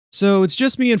So it's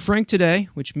just me and Frank today,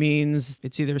 which means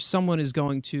it's either someone is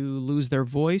going to lose their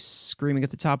voice screaming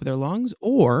at the top of their lungs,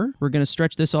 or we're going to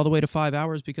stretch this all the way to 5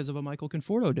 hours because of a Michael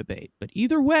Conforto debate. But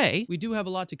either way, we do have a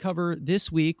lot to cover this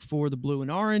week for the Blue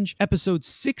and Orange. Episode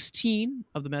 16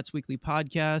 of the Mets Weekly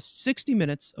Podcast, 60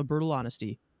 minutes of brutal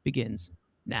honesty, begins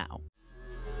now.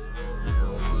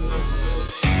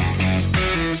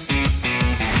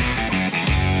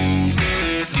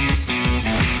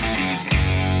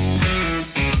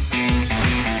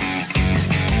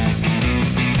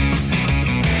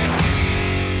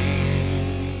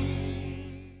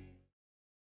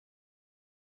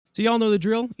 So y'all know the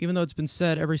drill, even though it's been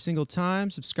said every single time.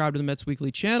 Subscribe to the Mets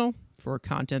Weekly channel for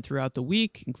content throughout the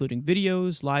week, including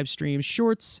videos, live streams,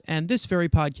 shorts, and this very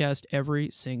podcast every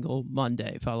single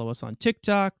Monday. Follow us on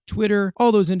TikTok, Twitter.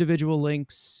 All those individual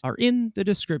links are in the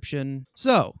description.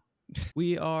 So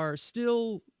we are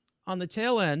still on the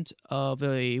tail end of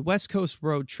a West Coast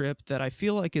road trip that I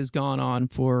feel like has gone on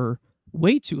for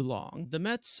way too long. The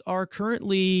Mets are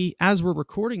currently, as we're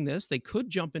recording this, they could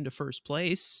jump into first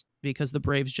place because the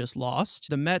Braves just lost.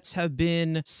 The Mets have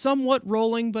been somewhat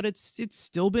rolling, but it's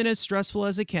still been as stressful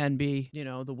as it can be. You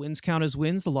know, the wins count as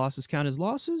wins, the losses count as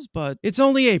losses, but it's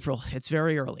only April. It's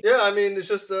very early. Yeah, I mean, it's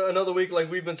just another week like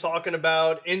we've been talking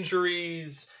about,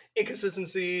 injuries,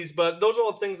 inconsistencies, but those are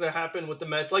all things that happen with the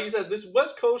Mets. Like you said, this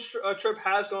West Coast trip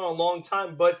has gone a long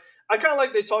time, but I kind of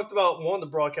like they talked about one of the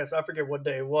broadcasts, I forget what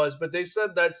day it was, but they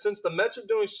said that since the Mets are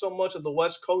doing so much of the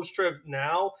West Coast trip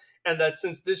now, and that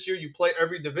since this year you play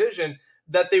every division,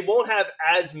 that they won't have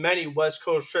as many West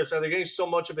Coast trips. And they're getting so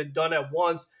much of it done at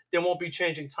once, they won't be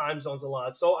changing time zones a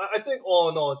lot. So I think all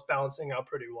in all, it's balancing out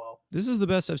pretty well. This is the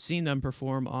best I've seen them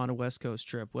perform on a West Coast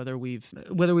trip, whether we've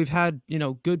had,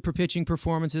 good pitching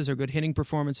performances or good hitting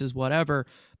performances, whatever.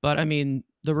 But I mean,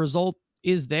 the result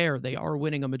is there. They are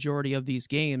winning a majority of these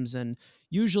games. And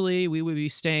usually we would be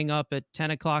staying up at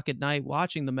 10 o'clock at night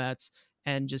watching the Mets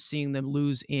and just seeing them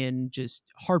lose in just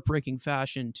heartbreaking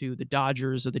fashion to the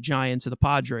Dodgers or the Giants or the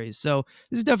Padres. So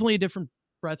this is definitely a different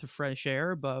breath of fresh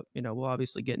air, but, we'll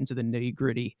obviously get into the nitty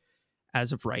gritty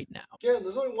as of right now. Yeah,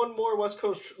 there's only one more West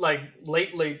Coast, like,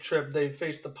 late trip. They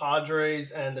face the Padres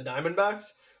and the Diamondbacks.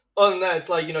 Other than that, it's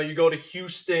like, you go to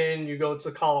Houston, you go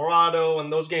to Colorado,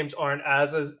 and those games aren't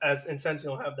as intense. You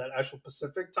don't have that actual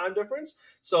Pacific time difference.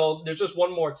 So there's just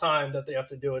one more time that they have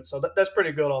to do it. So that's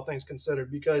pretty good, all things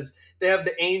considered, because they have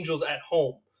the Angels at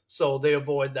home. So they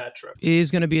avoid that trip. It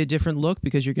is going to be a different look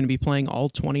because you're going to be playing all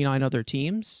 29 other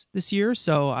teams this year.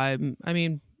 So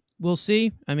we'll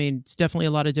see. I mean, it's definitely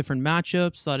a lot of different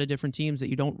matchups, a lot of different teams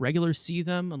that you don't regularly see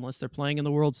them unless they're playing in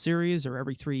the World Series or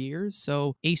every 3 years.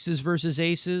 So aces versus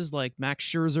aces, like Max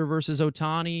Scherzer versus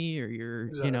Ohtani, or your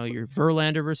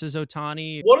Verlander versus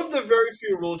Ohtani. One of the very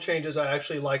few rule changes I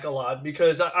actually like a lot,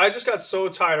 because I just got so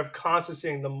tired of constantly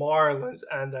seeing the Marlins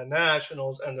and the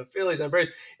Nationals and the Phillies and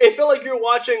Braves. It felt like you're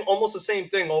watching almost the same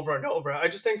thing over and over. I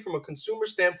just think from a consumer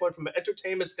standpoint, from an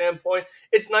entertainment standpoint,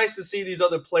 it's nice to see these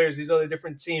other players, these other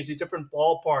different teams, these different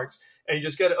ballparks, and you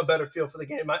just get a better feel for the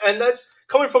game. And that's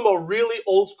coming from a really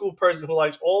old school person who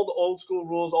likes all the old school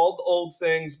rules, all the old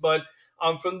things. But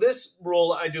from this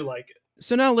rule, I do like it.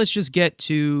 So now let's just get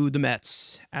to the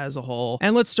Mets as a whole.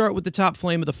 And let's start with the top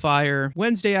flame of the fire.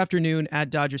 Wednesday afternoon at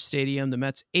Dodger Stadium, the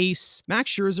Mets ace, Max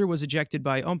Scherzer, was ejected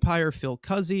by umpire Phil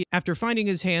Cuzzi after finding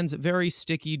his hands very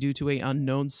sticky due to an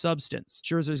unknown substance.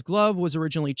 Scherzer's glove was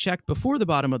originally checked before the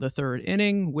bottom of the third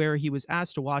inning, where he was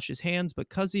asked to wash his hands, but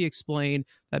Cuzzi explained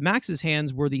that Max's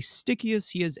hands were the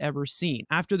stickiest he has ever seen.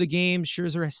 After the game,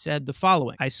 Scherzer said the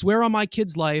following: "I swear on my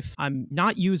kid's life, I'm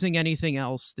not using anything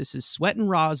else. This is sweat and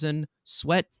rosin.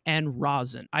 Sweat and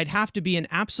rosin. I'd have to be an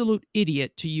absolute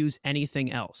idiot to use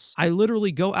anything else. I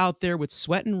literally go out there with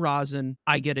sweat and rosin,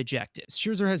 I get ejected."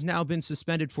 Scherzer has now been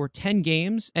suspended for 10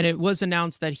 games, and it was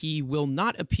announced that he will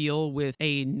not appeal, with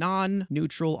a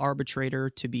non-neutral arbitrator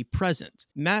to be present.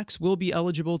 Max will be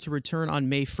eligible to return on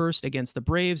May 1st against the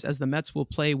Braves, as the Mets will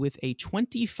play with a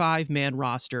 25-man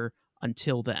roster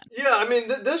until then. Yeah, I mean,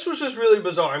 this was just really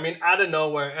bizarre. I mean, out of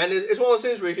nowhere. And it's one of those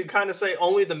things where you can kind of say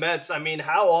only the Mets. I mean,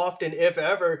 how often, if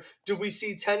ever, do we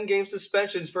see 10-game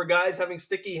suspensions for guys having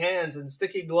sticky hands and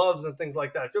sticky gloves and things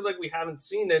like that? It feels like we haven't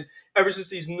seen it ever since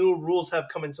these new rules have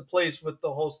come into place with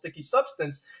the whole sticky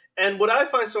substance. And what I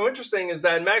find so interesting is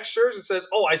that Max Scherzer says,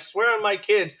 "Oh, I swear on my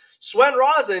kids, sweat and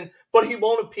rosin," but he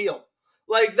won't appeal.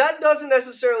 Like, that doesn't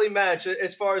necessarily match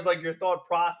as far as like your thought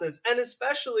process. And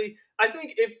especially, I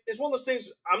think if it's one of those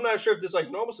things, I'm not sure if there's like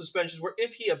normal suspensions where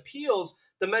if he appeals,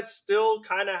 the Mets still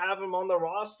kind of have him on the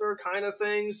roster kind of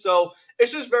thing. So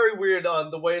it's just very weird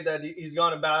the way that he's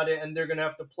gone about it, and they're going to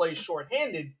have to play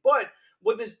shorthanded. But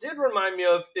what this did remind me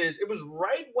of is it was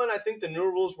right when I think the new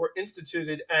rules were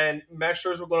instituted and Max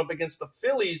Scherzer were going up against the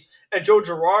Phillies, and Joe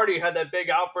Girardi had that big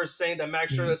outburst saying that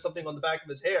Max Scherzer Mhm. has something on the back of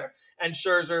his hair, and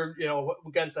Scherzer,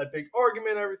 against that big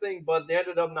argument and everything, but they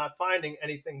ended up not finding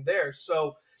anything there.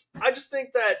 So I just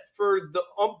think that for the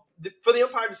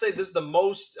umpire to say this is the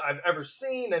most I've ever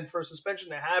seen, and for suspension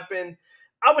to happen,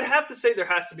 I would have to say there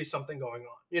has to be something going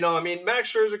on. I mean,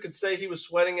 Max Scherzer could say he was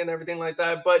sweating and everything like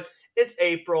that, but it's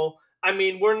April. I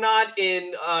mean, we're not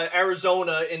in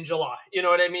Arizona in July. You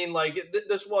know what I mean? Like,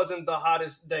 this wasn't the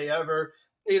hottest day ever.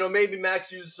 Maybe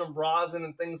Max uses some rosin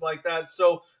and things like that.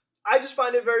 So I just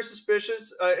find it very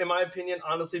suspicious, in my opinion,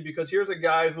 honestly, because here's a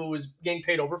guy who is getting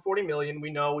paid over 40 million.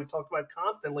 We know we've talked about it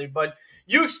constantly, but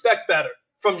you expect better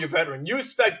from your veteran. You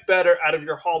expect better out of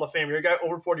your Hall of Famer. You're a guy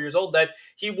over 40 years old that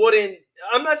he wouldn't.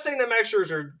 I'm not saying that Max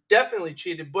Scherzer definitely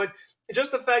cheated, but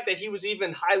just the fact that he was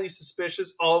even highly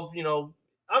suspicious of,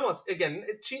 almost, again,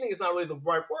 cheating is not really the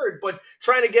right word, but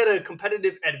trying to get a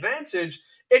competitive advantage,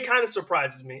 it kind of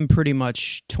surprises me. I'm pretty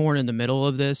much torn in the middle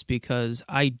of this because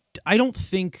I don't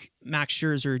think Max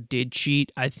Scherzer did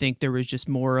cheat. I think there was just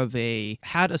more of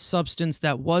had a substance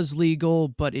that was legal,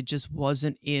 but it just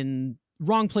wasn't in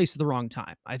wrong place at the wrong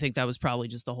time. I think that was probably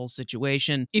just the whole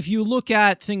situation. If you look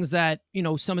at things that,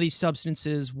 some of these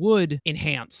substances would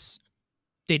enhance,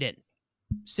 they didn't.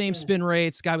 Same spin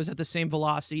rates, guy was at the same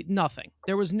velocity, nothing.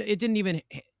 It didn't even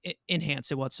enhance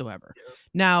it whatsoever.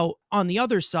 Now, on the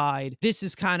other side, this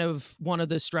is kind of one of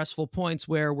the stressful points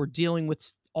where we're dealing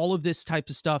with all of this type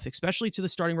of stuff, especially to the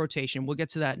starting rotation. We'll get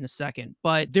to that in a second,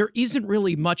 but there isn't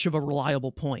really much of a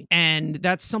reliable point. And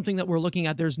that's something that we're looking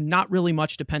at. There's not really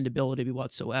much dependability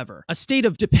whatsoever. A state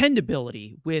of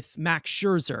dependability with Max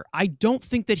Scherzer. I don't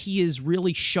think that he has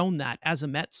really shown that as a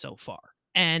Met so far.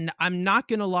 And I'm not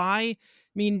going to lie.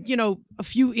 I mean, a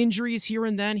few injuries here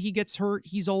and then, he gets hurt,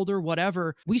 he's older,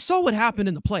 whatever. We saw what happened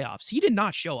in the playoffs. He did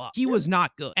not show up. He was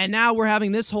not good. And now we're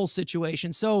having this whole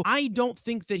situation. So I don't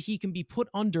think that he can be put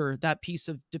under that piece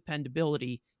of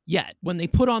dependability yet. When they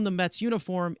put on the Mets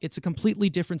uniform, it's a completely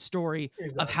different story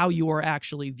of how you are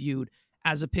actually viewed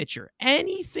as a pitcher.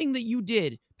 Anything that you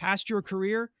did past your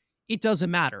career, it doesn't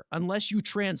matter unless you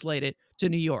translate it to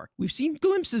New York. We've seen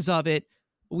glimpses of it.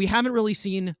 We haven't really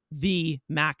seen the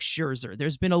Max Scherzer.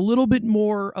 There's been a little bit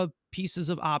more of pieces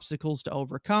of obstacles to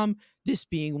overcome, this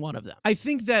being one of them. I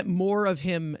think that more of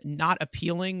him not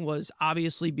appealing was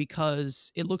obviously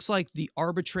because it looks like the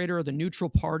arbitrator or the neutral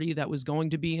party that was going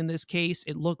to be in this case,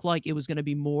 it looked like it was going to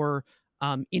be more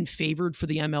in favored for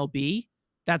the MLB.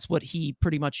 That's what he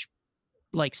pretty much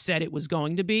said it was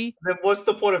going to be. Then what's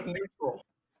the point of neutral?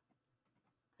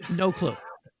 No clue.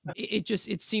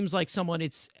 It seems like someone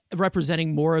it's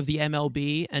representing more of the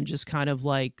MLB and just kind of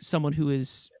like someone who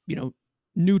is,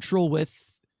 neutral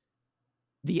with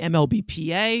the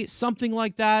MLBPA, something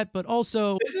like that. But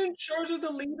also, isn't Scherzer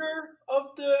the leader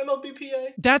of the MLBPA?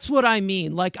 That's what I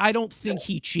mean. I don't think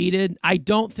he cheated. I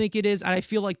don't think it is. I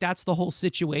feel like that's the whole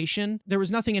situation. There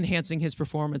was nothing enhancing his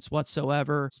performance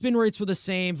whatsoever. Spin rates were the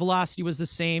same. Velocity was the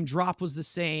same. Drop was the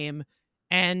same.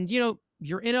 And,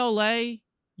 you're in LA,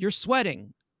 you're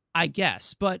sweating, I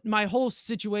guess. But my whole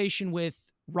situation with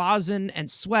rosin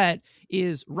and sweat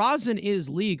is rosin is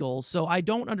legal. So I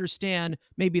don't understand.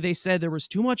 Maybe they said there was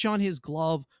too much on his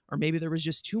glove, or maybe there was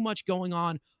just too much going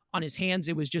on his hands.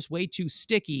 It was just way too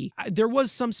sticky. There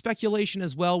was some speculation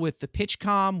as well with the pitch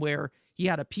comm where he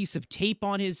had a piece of tape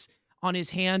on his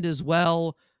hand as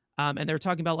well. And they're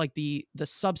talking about the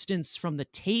substance from the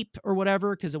tape or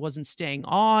whatever, because it wasn't staying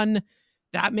on.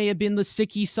 That may have been the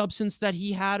sticky substance that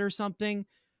he had or something,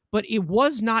 but it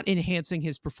was not enhancing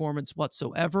his performance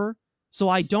whatsoever. So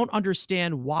I don't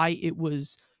understand why it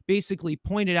was basically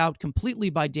pointed out completely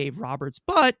by Dave Roberts.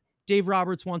 But Dave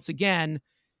Roberts, once again,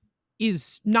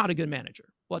 is not a good manager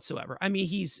whatsoever. I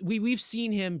mean, we've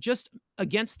seen him just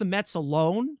against the Mets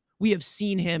alone. We have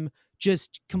seen him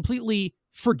just completely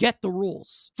forget the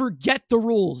rules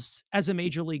as a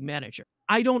major league manager.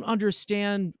 I don't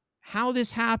understand how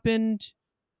this happened.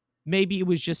 Maybe it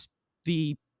was just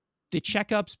the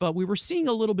checkups, but we were seeing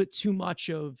a little bit too much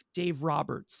of Dave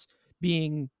Roberts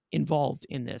being involved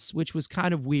in this, which was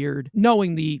kind of weird.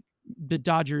 Knowing the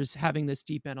Dodgers having this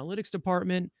deep analytics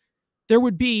department, there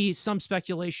would be some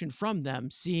speculation from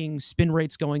them seeing spin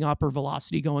rates going up or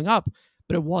velocity going up,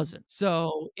 but it wasn't.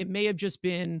 So it may have just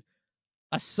been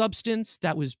a substance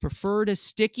that was preferred as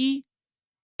sticky,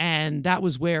 and that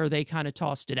was where they kind of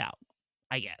tossed it out,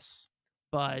 I guess.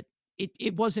 But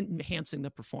it wasn't enhancing the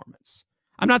performance.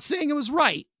 I'm not saying it was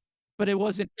right, but it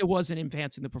wasn't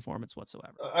enhancing the performance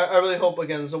whatsoever. I really hope,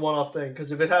 again, it's a one-off thing,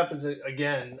 because if it happens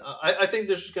again, I think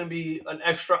there's just going to be an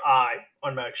extra eye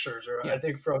on Max Scherzer. Yeah. I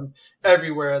think from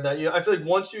everywhere that I feel like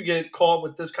once you get caught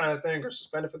with this kind of thing or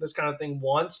suspended for this kind of thing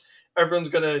once, everyone's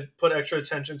gonna put extra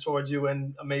attention towards you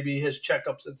and maybe his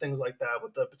checkups and things like that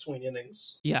with the between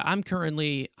innings. Yeah, I'm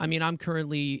currently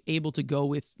able to go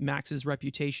with Max's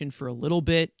reputation for a little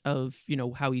bit of,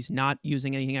 how he's not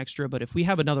using anything extra. But if we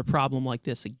have another problem like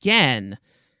this again,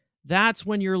 that's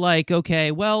when you're like,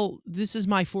 okay, well, this is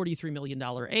my $43 million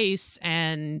ace.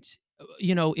 And,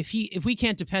 if we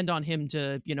can't depend on him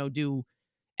to, do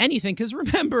anything, because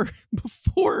remember,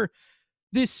 before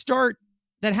this start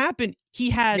that happened, he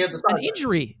He had had the an side bench.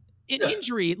 injury,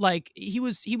 Yeah. like he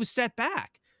was set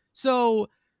back. So,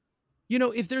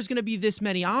 if there's going to be this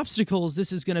many obstacles,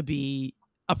 this is going to be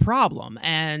a problem.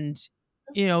 And,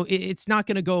 it's not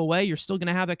going to go away. You're still going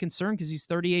to have that concern because he's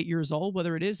 38 years old,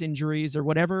 whether it is injuries or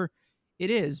whatever it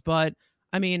is. But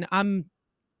I mean, I'm,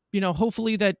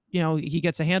 hopefully that, he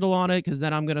gets a handle on it, because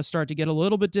then I'm going to start to get a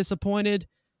little bit disappointed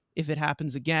if it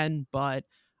happens again. But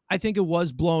I think it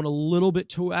was blown a little bit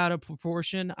too out of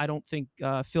proportion. I don't think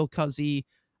Phil Cuzzy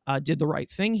did the right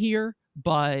thing here,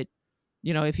 but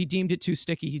if he deemed it too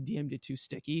sticky, he deemed it too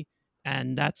sticky.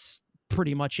 And that's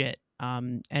pretty much it.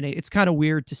 And it's kind of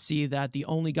weird to see that the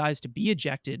only guys to be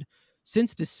ejected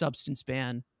since this substance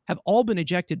ban have all been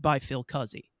ejected by Phil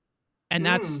Cuzzy. And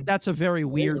that's a very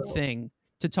weird thing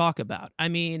to talk about. I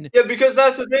mean, yeah, because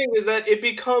that's the thing is that it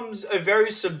becomes a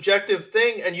very subjective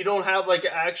thing, and you don't have like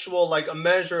an actual like a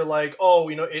measure like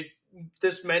it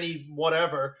this many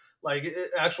whatever like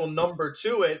actual number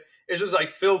to it. It's just like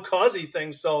Phil Cuzzy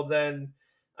thing. So then,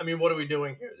 I mean, what are we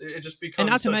doing here? It just and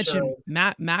not becomes to such a mention,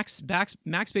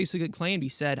 Max basically claimed, he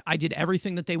said, I did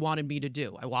everything that they wanted me to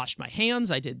do. I washed my hands.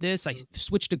 I did this. I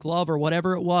switched a glove or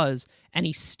whatever it was. And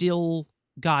he still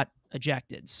got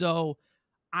ejected. So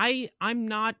I'm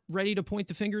not ready to point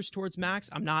the fingers towards Max.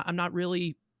 I'm not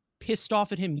really pissed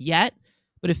off at him yet.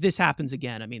 But if this happens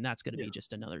again, I mean, that's going to be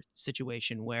just another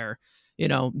situation where,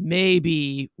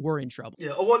 maybe we're in trouble.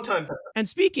 yeah a one time. And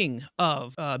speaking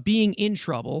of being in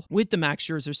trouble with the Max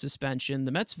Scherzer suspension,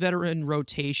 the Mets veteran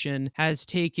rotation has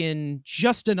taken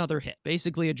just another hit,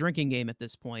 basically a drinking game at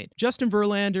this point. Justin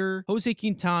Verlander, Jose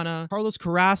Quintana, Carlos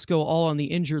Carrasco all on the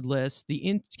injured list. The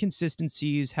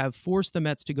inconsistencies have forced the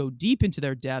Mets to go deep into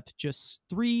their depth just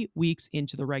 3 weeks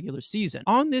into the regular season.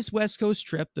 On this West Coast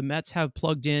trip, the Mets have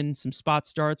plugged in some spot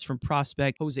starts from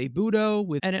prospect Jose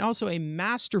Budo, and also a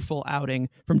masterful outing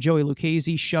from Joey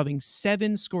Lucchesi, shoving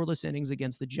 7 scoreless innings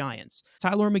against the Giants.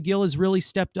 Tyler McGill has really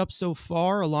stepped up so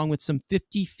far, along with some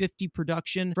 50-50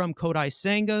 production from Kodai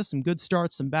Senga, some good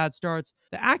starts, some bad starts.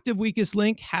 The active weakest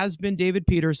link has been David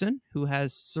Peterson, who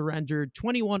has surrendered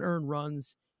 21 earned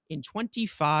runs in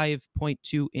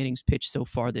 25.2 innings pitched so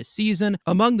far this season.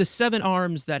 Among the 7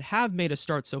 arms that have made a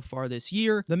start so far this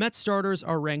year, the Mets starters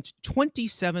are ranked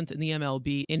 27th in the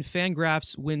MLB in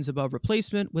Fangraphs wins above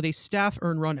replacement, with a staff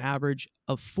earned run average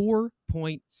of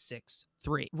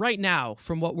 4.63. Right now,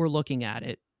 from what we're looking at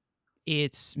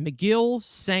it's McGill,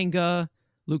 Senga,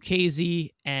 Lucchesi,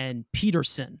 and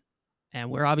Peterson.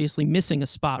 And we're obviously missing a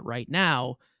spot right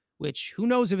now, which who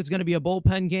knows if it's going to be a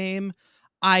bullpen game.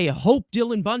 I hope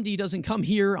Dylan Bundy doesn't come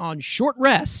here on short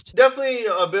rest. Definitely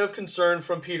a bit of concern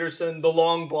from Peterson. The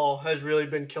long ball has really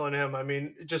been killing him. I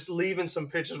mean, just leaving some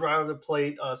pitches right on the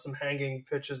plate, some hanging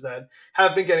pitches that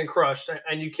have been getting crushed.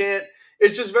 And you can't,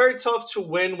 it's just very tough to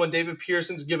win when David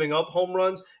Pearson's giving up home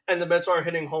runs and the Mets aren't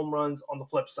hitting home runs on the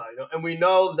flip side. And we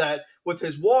know that with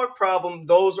his walk problem,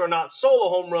 those are not solo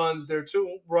home runs. They're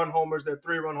 2-run homers, they're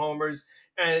 3-run homers.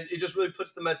 And it just really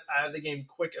puts the Mets out of the game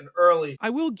quick and early. I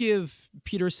will give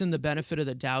Peterson the benefit of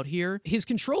the doubt here. His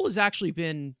control has actually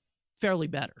been fairly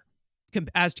better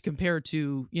compared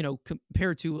to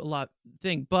a lot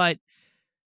thing, but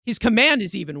his command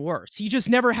is even worse. He just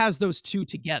never has those two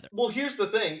together. Well, here's the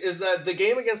thing, is that the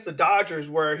game against the Dodgers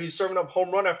where he's serving up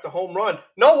home run after home run,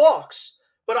 no walks.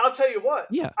 But I'll tell you what,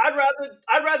 yeah,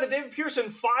 I'd rather David Pearson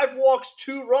 5 walks,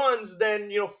 2 runs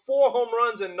than 4 home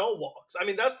runs and no walks. I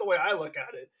mean, that's the way I look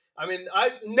at it. I mean,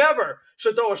 I never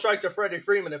should throw a strike to Freddie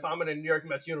Freeman if I'm in a New York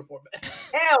Mets uniform.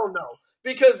 Hell no,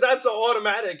 because that's an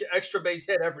automatic extra base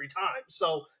hit every time.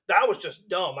 So that was just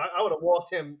dumb. I would have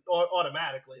walked him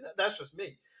automatically. That's just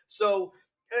me. So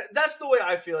that's the way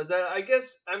I feel, is that I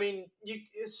guess, I mean,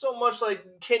 it's so much like,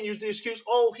 can use the excuse,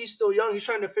 oh, he's still young, he's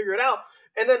trying to figure it out.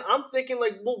 And then I'm thinking,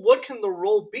 like, well, what can the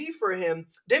role be for him?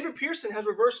 David Pearson has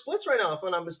reverse splits right now, if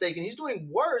I'm not mistaken. He's doing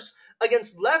worse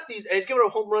against lefties, and he's giving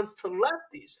up home runs to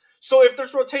lefties. So if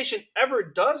this rotation ever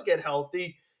does get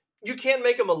healthy, you can't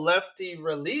make him a lefty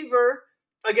reliever.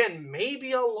 Again,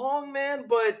 maybe a long man,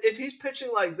 but if he's pitching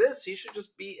like this, he should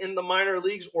just be in the minor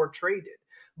leagues or traded.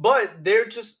 but they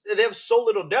have so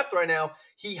little depth right now.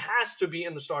 He has to be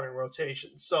in the starting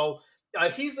rotation. So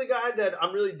he's the guy that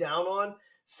I'm really down on.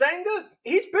 Senga,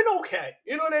 he's been okay.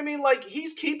 You know what I mean? Like,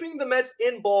 he's keeping the Mets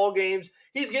in ball games.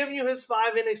 He's giving you his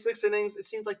 5 innings, 6 innings. It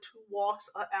seems like 2 walks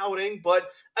an outing, but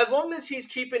as long as he's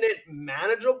keeping it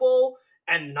manageable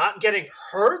and not getting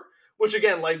hurt, which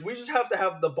again, like, we just have to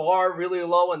have the bar really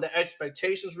low and the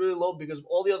expectations really low because of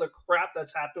all the other crap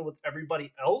that's happened with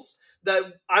everybody else, that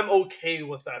I'm okay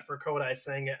with that for Kodai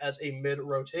Senga as a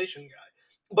mid-rotation guy.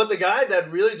 But the guy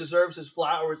that really deserves his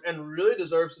flowers and really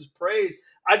deserves his praise,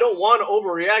 I don't want to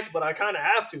overreact, but I kind of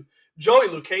have to. Joey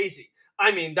Lucchesi.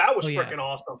 I mean, that was Oh yeah. freaking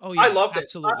awesome. Oh I yeah, loved it.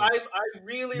 absolutely. I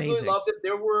really, really Amazing. loved it.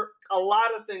 There were a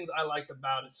lot of things I liked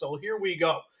about it. So here we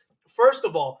go. First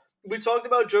of all, we talked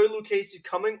about Joey Lucchesi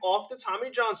coming off the Tommy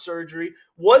John surgery,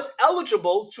 was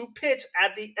eligible to pitch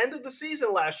at the end of the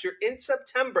season last year in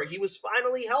September. He was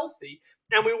finally healthy.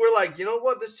 And we were like, you know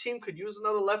what? This team could use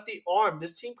another lefty arm.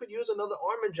 This team could use another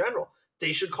arm in general.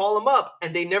 They should call him up.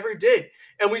 And they never did.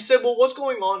 And we said, well, what's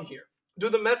going on here? Do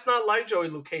the Mets not like Joey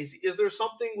Lucchesi? Is there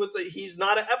something with he's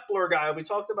not an Epler guy? We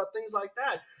talked about things like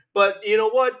that. But you know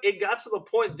what? It got to the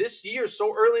point this year,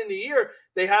 so early in the year,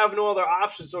 they have no other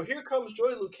options. So here comes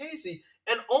Joey Lucchesi.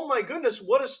 And oh my goodness,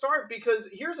 what a start, because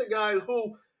here's a guy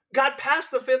who got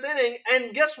past the 5th inning.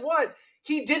 And guess what?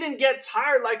 He didn't get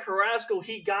tired like Carrasco.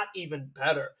 He got even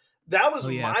better. That was Oh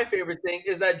yeah. my favorite thing,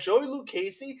 is that Joey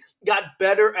Lucchesi got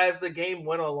better as the game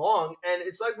went along. And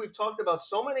it's like we've talked about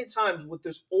so many times with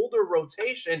this older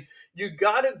rotation, you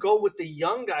got to go with the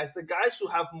young guys, the guys who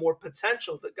have more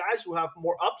potential, the guys who have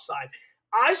more upside.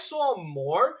 I saw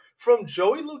more from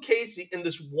Joey Lucchesi in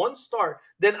this one start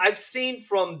than I've seen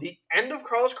from the end of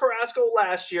Carlos Carrasco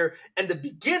last year and the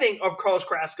beginning of Carlos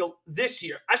Carrasco this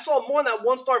year. I saw more in that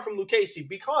one start from Lucchesi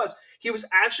because he was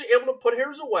actually able to put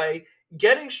hitters away,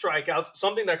 getting strikeouts,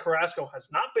 something that Carrasco has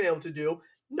not been able to do,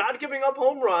 not giving up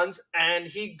home runs, and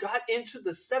he got into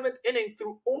the 7th inning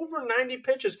through over 90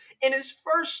 pitches in his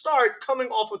first start coming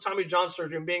off of Tommy John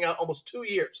surgery and being out almost 2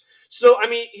 years. So, I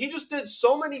mean, he just did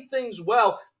so many things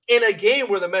well in a game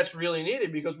where the Mets really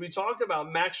needed, because we talked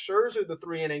about Max Scherzer, the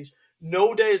 3 innings,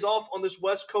 no days off on this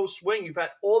West Coast swing. You've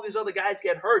had all these other guys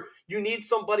get hurt. You need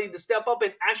somebody to step up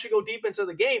and actually go deep into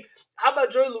the game. How about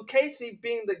Joey Lucchesi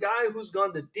being the guy who's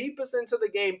gone the deepest into the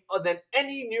game than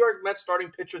any New York Mets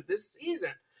starting pitcher this season?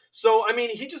 So, I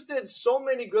mean, he just did so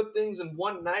many good things in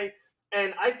one night.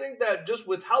 And I think that just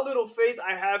with how little faith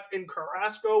I have in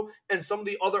Carrasco and some of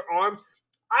the other arms,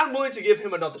 I'm willing to give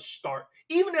him another start.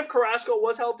 Even if Carrasco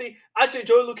was healthy, I'd say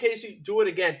Joey Lucchesi, do it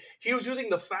again. He was using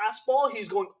the fastball. He's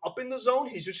going up in the zone.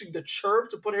 He's using the curve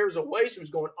to put hitters away. So he's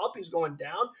going up. He's going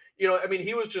down. You know, I mean,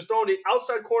 he was just throwing the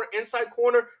outside corner, inside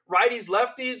corner, righties,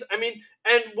 lefties. I mean,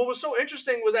 and what was so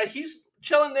interesting was that he's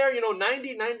chilling there,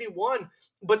 90, 91.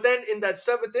 But then in that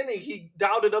 7th inning, he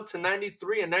dialed it up to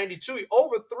 93 and 92. He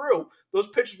overthrew. Those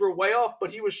pitches were way off,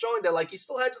 but he was showing that, like, he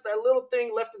still had just that little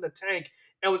thing left in the tank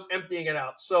and was emptying it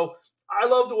out. So I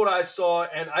loved what I saw,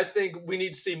 and I think we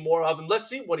need to see more of him. Let's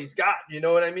see what he's got. You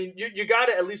know what I mean? You got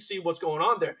to at least see what's going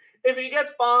on there. If he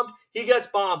gets bombed, he gets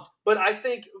bombed. But I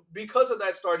think because of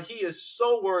that start, he is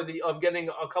so worthy of getting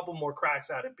a couple more cracks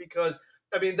at it, because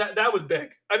I mean, that was big.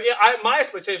 I mean, my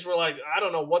expectations were like, I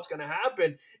don't know what's going to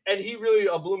happen. And he really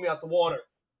blew me out the water.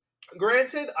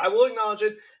 Granted, I will acknowledge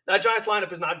it, that Giants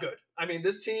lineup is not good. I mean,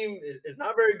 this team is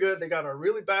not very good. They got a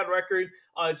really bad record.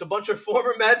 It's a bunch of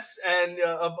former Mets and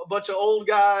a bunch of old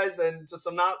guys and just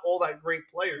some not all that great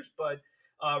players. But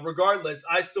regardless,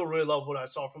 I still really love what I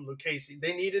saw from Lucchesi.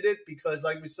 They needed it because,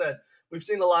 like we said, we've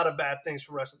seen a lot of bad things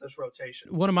for the rest of this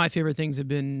rotation. One of my favorite things I've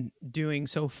been doing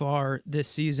so far this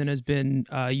season has been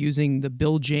using the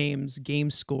Bill James game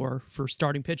score for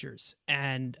starting pitchers.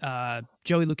 And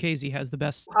Joey Lucchesi has the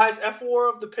best. Highest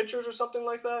F4 of the pitchers or something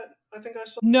like that, I think I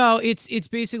saw. No, it's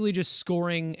basically just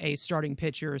scoring a starting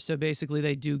pitcher. So basically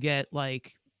they do get,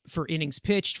 like, for innings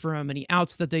pitched, for how many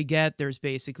outs that they get, there's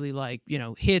basically, like,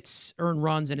 hits, earned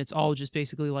runs, and it's all just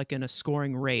basically like in a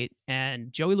scoring rate.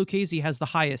 And Joey Lucchesi has the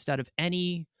highest out of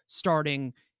any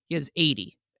starting. He has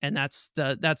 80, and that's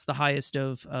the highest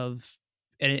of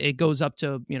and it goes up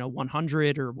to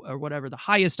 100 or whatever. The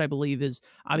highest, I believe, is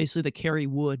obviously the Kerry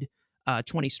Wood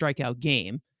 20 strikeout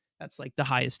game. That's like the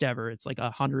highest ever. It's like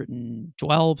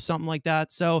 112, something like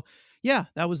that. So yeah,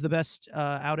 that was the best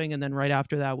outing. And then right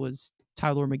after that was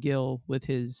Tyler McGill with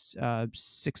his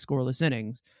 6 scoreless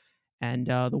innings. And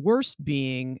the worst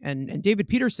being, and David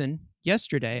Peterson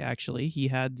yesterday, actually, he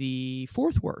had the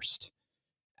 4th worst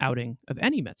outing of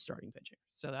any Mets starting pitcher.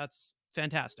 So that's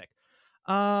fantastic.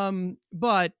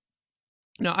 But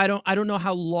No, I don't know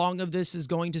how long of this is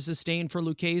going to sustain for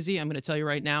Lucchesi. I'm going to tell you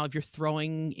right now, if you're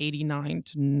throwing 89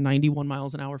 to 91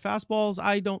 miles an hour fastballs,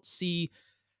 I don't see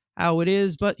how it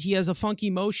is, but he has a funky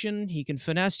motion. He can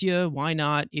finesse you. Why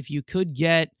not? If you could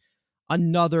get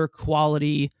another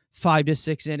quality 5 to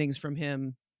 6 innings from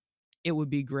him, it would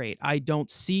be great. I don't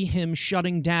see him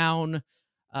shutting down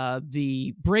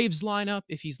the Braves lineup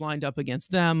if he's lined up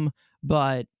against them,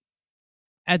 but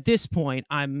at this point,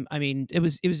 I mean, it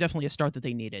was definitely a start that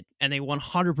they needed, and they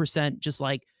 100% just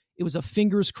like it was a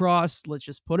fingers crossed. Let's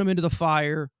just put him into the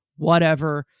fire,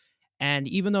 whatever. And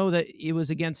even though that it was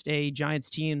against a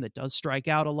Giants team that does strike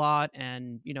out a lot,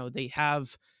 and they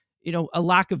have a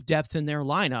lack of depth in their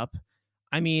lineup,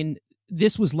 I mean,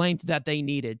 this was length that they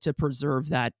needed to preserve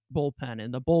that bullpen,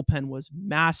 and the bullpen was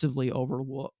massively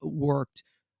overworked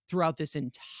throughout this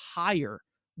entire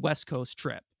West Coast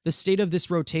trip. The state of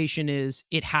this rotation is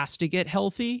it has to get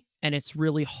healthy, and it's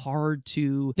really hard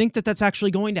to think that that's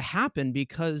actually going to happen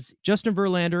because Justin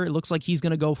Verlander, it looks like he's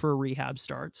going to go for a rehab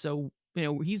start. So,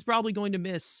 he's probably going to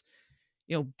miss,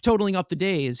 totaling up the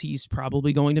days, he's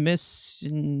probably going to miss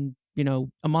in,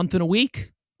 a month and a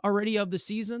week already of the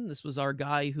season. This was our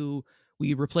guy who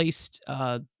we replaced,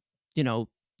 the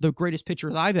greatest pitcher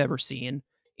that I've ever seen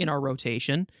in our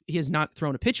rotation. He has not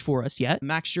thrown a pitch for us yet.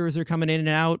 Max Scherzer coming in and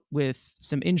out with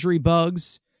some injury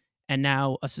bugs and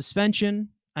now a suspension.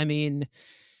 I mean,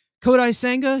 Kodai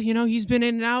Senga, he's been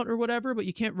in and out or whatever, but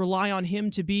you can't rely on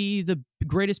him to be the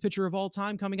greatest pitcher of all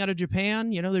time coming out of Japan.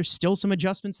 There's still some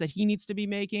adjustments that he needs to be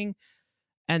making.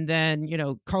 And then,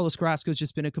 Carlos Carrasco's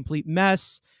just been a complete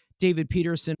mess. David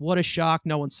Peterson, what a shock.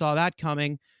 No one saw that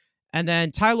coming. And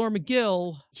then Tyler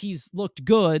McGill, he's looked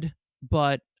good,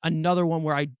 but another one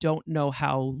where I don't know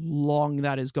how long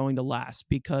that is going to last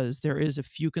because there is a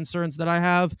few concerns that I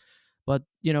have. But,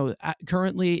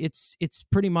 currently it's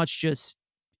pretty much just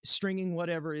stringing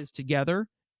whatever is together,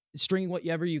 stringing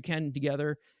whatever you can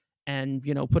together and,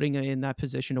 putting it in that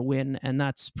position to win. And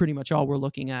that's pretty much all we're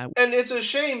looking at. And it's a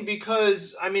shame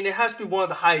because, I mean, it has to be one of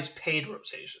the highest paid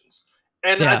rotations.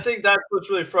 And I Yeah. think that's what's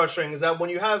really frustrating is that when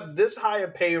you have this high a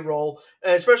payroll,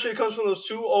 and especially it comes from those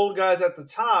two old guys at the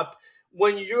top,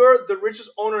 when you're the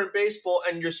richest owner in baseball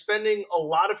and you're spending a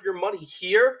lot of your money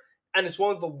here and it's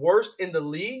one of the worst in the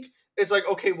league, it's like,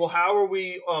 okay, well, how are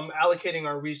we allocating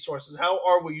our resources? How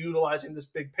are we utilizing this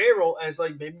big payroll? And it's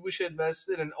like, maybe we should invest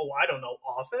it in, I don't know,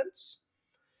 offense?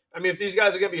 I mean, if these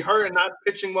guys are going to be hurt and not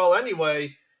pitching well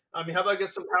anyway, I mean, how about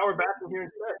get some power bats in here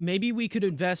instead? Maybe we could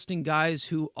invest in guys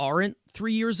who aren't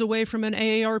 3 years away from an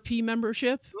AARP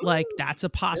membership. Like, that's a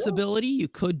possibility. Yeah. You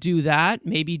could do that.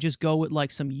 Maybe just go with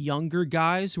like some younger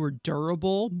guys who are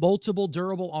durable, multiple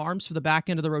durable arms for the back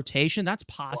end of the rotation. That's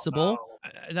possible.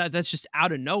 Wow. That's just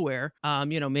out of nowhere.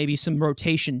 Maybe some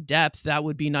rotation depth. That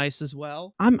would be nice as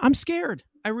well. I'm scared.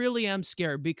 I really am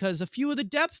scared because a few of the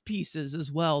depth pieces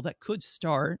as well that could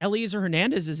start. Eliezer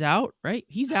Hernandez is out, right?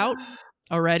 He's out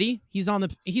already. He's on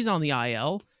the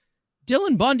IL.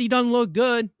 Dylan Bundy doesn't look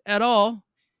good at all.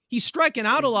 He's striking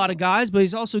out a lot of guys, but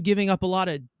he's also giving up a lot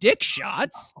of dick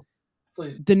shots.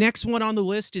 Please. The next one on the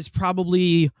list is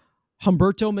probably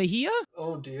Humberto Mejia.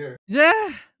 Oh dear. Yeah,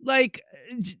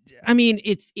 I mean,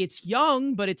 it's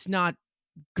young, but it's not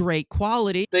great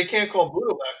quality. They can't call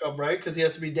Budo back up, right? Because he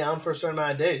has to be down for a certain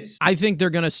amount of days. I think they're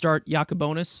going to start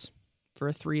Yacobonis for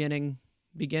a 3-inning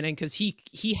beginning because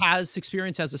he has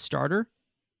experience as a starter,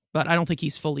 but I don't think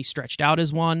he's fully stretched out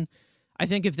as one. I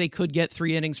think if they could get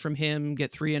 3 innings from him,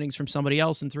 get 3 innings from somebody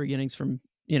else, and 3 innings from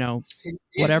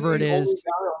whatever it is.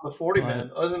 On the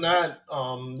 40-man. Other than that,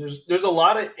 there's a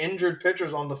lot of injured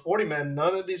pitchers on the 40-man.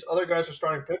 None of these other guys are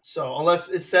starting pitchers. So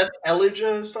unless it's Seth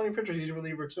Elledge starting pitcher, he's a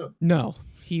reliever too. No,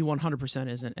 he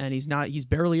 100% isn't, and he's not. He's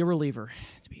barely a reliever,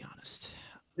 to be honest.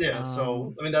 Yeah,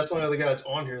 so I mean that's the only other guy that's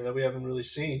on here that we haven't really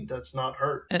seen that's not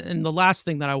hurt. And the last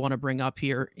thing that I want to bring up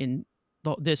here in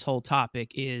this whole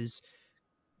topic is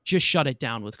just shut it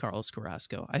down with Carlos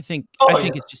Carrasco. I think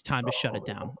it's just time to shut it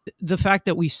down. The fact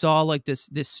that we saw like this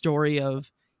story of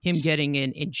him getting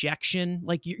an injection,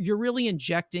 like you're really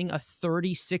injecting a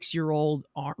 36-year-old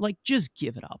arm. Like, just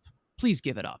give it up. Please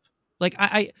give it up. Like,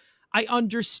 I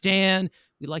understand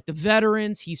we like the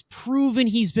veterans. He's proven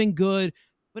he's been good.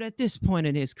 But at this point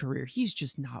in his career, he's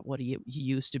just not what he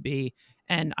used to be.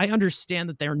 And I understand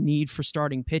that their need for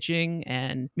starting pitching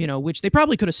and, which they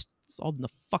probably could have solved in the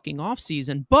fucking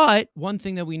offseason. But one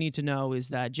thing that we need to know is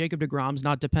that Jacob deGrom's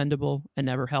not dependable and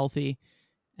never healthy.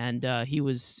 And he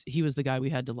was the guy we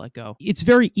had to let go. It's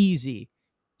very easy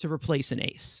to replace an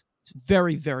ace. It's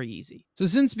very, very easy. So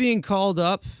since being called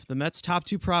up, the Mets' top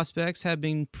 2 prospects have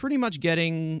been pretty much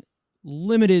getting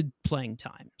limited playing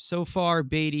time. So far,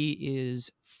 Baty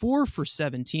is 4 for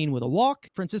 17 with a walk.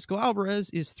 Francisco Alvarez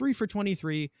is 3 for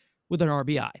 23 with an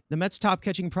RBI. The Mets' top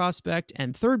catching prospect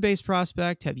and third base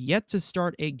prospect have yet to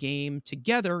start a game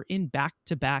together in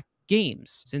back-to-back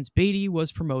games since Baty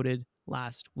was promoted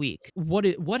last week.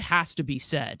 What has to be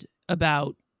said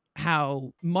about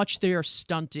how much they are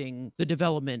stunting the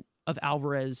development of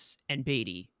Alvarez and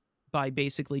Baty by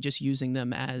basically just using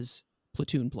them as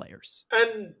platoon players.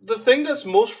 And the thing that's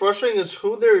most frustrating is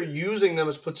who they're using them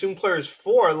as platoon players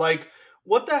for. Like,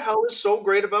 what the hell is so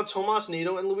great about Tomas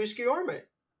Nido and Luis Guillorme?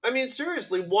 I mean,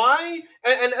 seriously, why?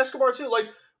 And Escobar too. Like,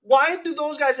 why do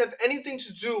those guys have anything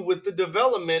to do with the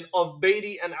development of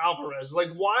Baty and Alvarez? Like,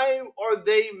 why are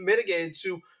they mitigated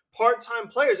to part-time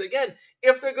players? Again,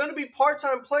 if they're going to be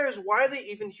part-time players, why are they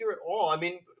even here at all? I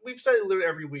mean, we've said it literally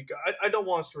every week. I don't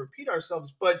want us to repeat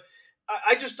ourselves, but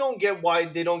I just don't get why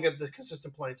they don't get the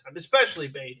consistent playing time, especially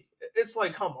Baty. It's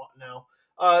like, come on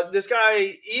now. This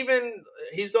guy,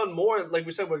 he's done more, like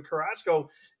we said with Carrasco,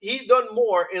 he's done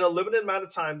more in a limited amount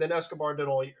of time than Escobar did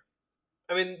all year.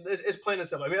 I mean, it's plain and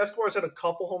simple. I mean, Escobar's had a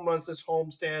couple home runs this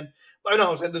homestand. I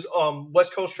know, this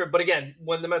West Coast trip. But again,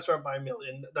 when the Mets are up by 1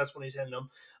 million, that's when he's hitting them.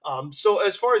 So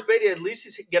as far as Baty, at least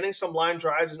he's getting some line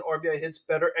drives and RBI hits,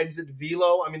 better exit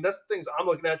velo. I mean, that's the things I'm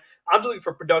looking at. I'm looking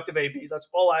for productive ABs. That's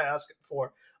all I ask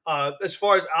for. As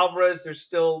far as Alvarez, there's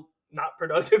still not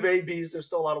productive ABs. There's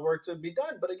still a lot of work to be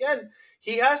done. But again,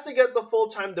 he has to get the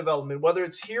full-time development, whether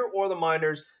it's here or the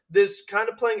minors. This kind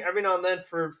of playing every now and then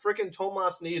for freaking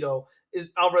Tomas Nido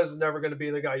Alvarez is never going to be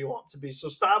the guy you want to be. So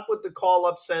stop with the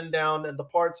call-up, send down, and the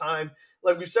part-time.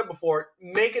 Like we've said before,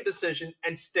 make a decision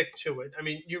and stick to it. I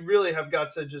mean, you really have got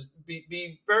to just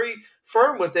be very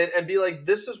firm with it and be like,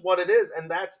 this is what it is, and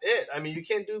that's it. I mean, you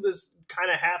can't do this kind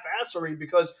of half-assery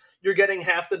because you're getting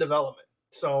half the development.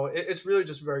 So it's really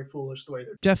just very foolish the way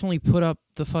they're definitely put up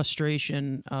the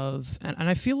frustration of, and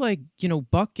I feel like,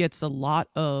 Buck gets a lot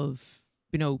of,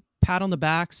 pat on the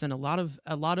backs and a lot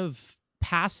of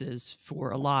passes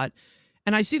for a lot.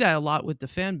 And I see that a lot with the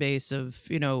fan base of,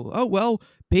 oh, well,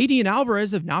 Baty and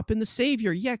Alvarez have not been the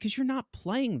savior. Yeah, because you're not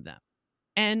playing them.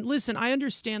 And listen, I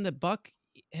understand that Buck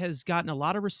has gotten a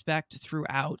lot of respect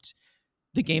throughout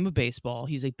the game of baseball.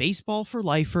 He's a baseball for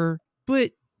lifer,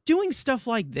 but doing stuff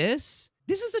like this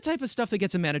is the type of stuff that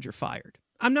gets a manager fired.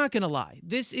 I'm not going to lie.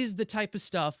 This is the type of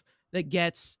stuff that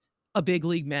gets a big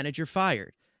league manager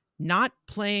fired. Not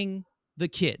playing the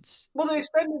kids. Well, they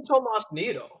extended Tomas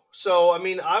Nido. So, I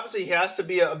mean, obviously he has to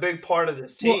be a big part of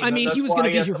this team. Well, I mean, he was going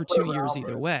to be here for 2 years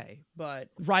either way, but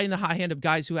riding the high hand of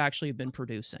guys who actually have been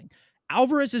producing.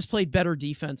 Alvarez has played better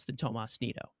defense than Tomas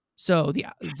Nido. So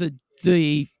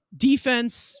the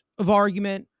defense of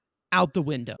argument out the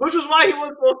window. Which was why he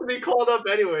was supposed to be called up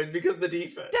anyway, because of the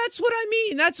defense. That's what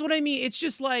I mean. It's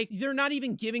just like they're not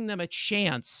even giving them a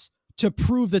chance to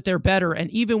prove that they're better. And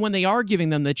even when they are giving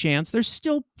them the chance, they're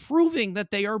still proving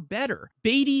that they are better.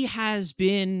 Baty has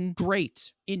been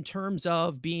great in terms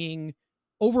of being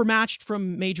overmatched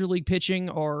from major league pitching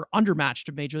or undermatched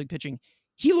from major league pitching.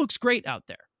 He looks great out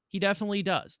there. He definitely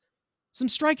does. Some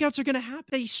strikeouts are going to happen.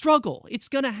 They struggle. It's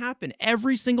going to happen.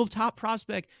 Every single top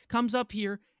prospect comes up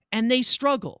here and they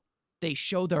struggle. They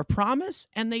show their promise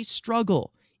and they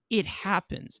struggle. It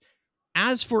happens.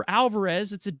 As for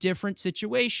Alvarez, it's a different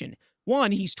situation.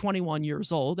 One, he's 21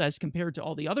 years old as compared to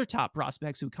all the other top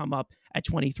prospects who come up at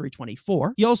 23,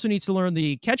 24. He also needs to learn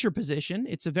the catcher position.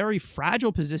 It's a very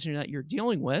fragile position that you're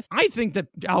dealing with. I think that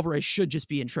Alvarez should just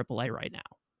be in AAA right now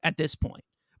at this point.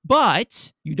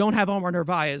 But you don't have Omar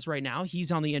Narvaez right now.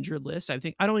 He's on the injured list. I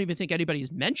don't even think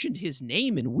anybody's mentioned his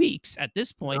name in weeks at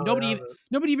this point. Nobody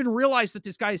even realized that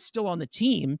this guy is still on the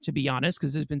team, to be honest,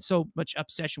 because there's been so much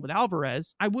obsession with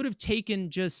Alvarez. I would have taken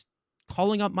just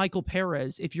calling up Michael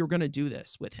Perez if you're going to do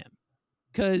this with him.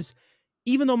 Because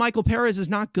even though Michael Perez is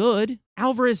not good,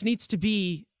 Alvarez needs to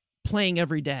be playing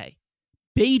every day.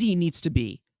 Baty needs to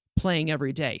be playing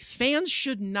every day. Fans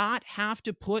should not have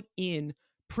to put in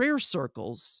prayer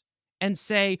circles and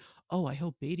say, oh, I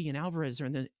hope Baty and Alvarez are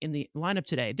in the lineup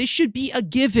today. This should be a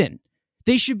given.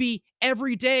 They should be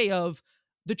every day of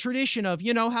the tradition of,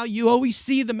 how you always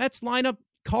see the Mets lineup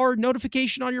card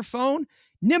notification on your phone.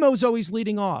 Nimmo's always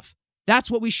leading off. That's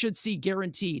what we should see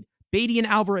guaranteed. Baty and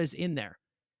Alvarez in there.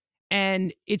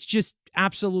 And it's just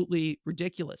absolutely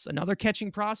ridiculous. Another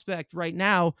catching prospect right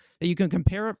now that you can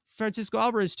compare Francisco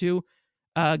Alvarez to,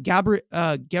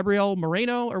 Gabriel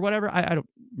Moreno or whatever.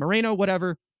 Moreno,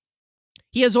 whatever.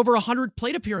 He has over 100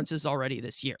 plate appearances already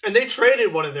this year. And they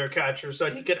traded one of their catchers so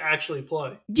he could actually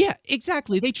play. Yeah,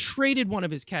 exactly. They traded one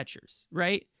of his catchers,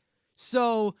 right?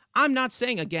 So I'm not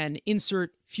saying, again,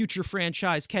 insert future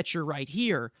franchise catcher right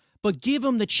here, but give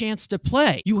them the chance to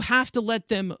play. You have to let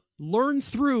them learn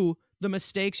through the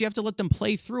mistakes. You have to let them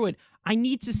play through it. I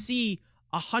need to see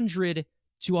 100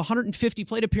 to 150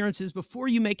 plate appearances before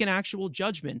you make an actual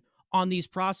judgment on these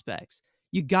prospects.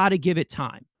 You got to give it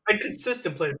time. And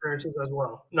consistent plate appearances as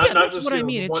well. Yeah, Not that's just, what I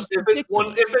mean. the It's one. just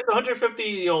ridiculous. If it's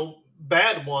 150,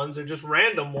 bad ones or just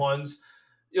random ones,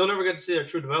 you'll never get to see a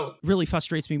true development. Really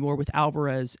frustrates me more with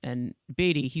Alvarez and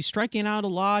Baty. He's striking out a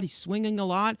lot. He's swinging a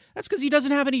lot. That's because he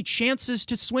doesn't have any chances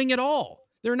to swing at all.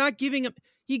 They're not giving him.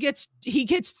 He gets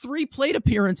 3 plate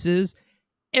appearances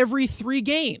every 3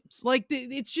 games. Like,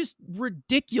 it's just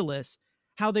ridiculous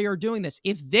how they are doing this.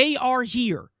 If they are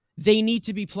here, they need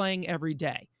to be playing every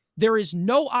day. There is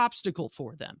no obstacle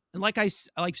for them. And like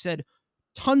I've said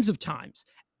tons of times,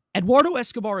 Eduardo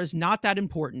Escobar is not that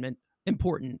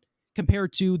important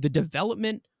compared to the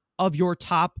development of your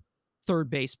top third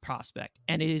base prospect.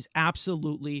 And it is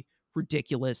absolutely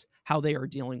ridiculous how they are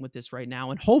dealing with this right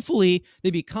now. And hopefully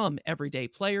they become everyday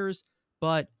players,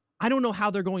 but I don't know how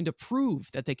they're going to prove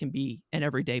that they can be an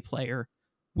everyday player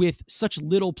with such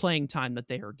little playing time that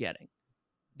they are getting.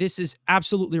 This is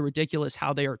absolutely ridiculous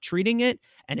how they are treating it.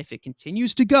 And if it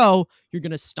continues to go, you're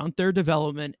going to stunt their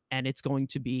development and it's going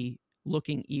to be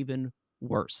looking even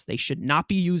worse. They should not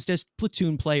be used as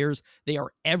platoon players. They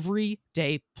are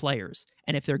everyday players.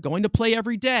 And if they're going to play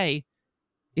every day,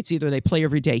 it's either they play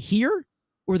every day here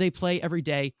or they play every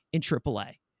day in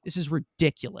AAA. This is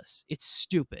ridiculous. It's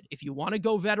stupid. If you want to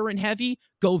go veteran heavy,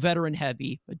 go veteran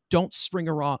heavy, but don't string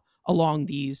along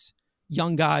these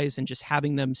young guys and just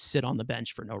having them sit on the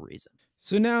bench for no reason.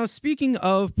 So now, speaking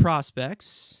of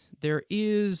prospects, there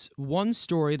is one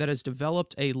story that has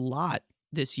developed a lot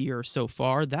this year so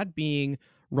far, that being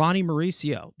Ronny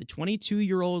Mauricio. The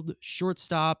 22-year-old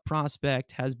shortstop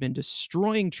prospect has been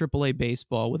destroying AAA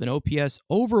baseball with an OPS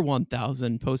over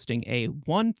 1,000, posting a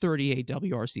 138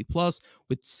 WRC plus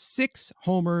with 6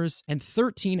 homers and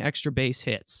 13 extra base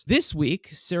hits. This week,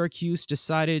 Syracuse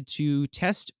decided to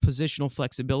test positional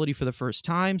flexibility for the first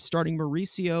time, starting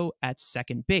Mauricio at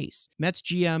second base. Mets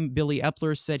GM Billy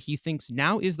Epler said he thinks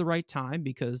now is the right time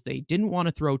because they didn't want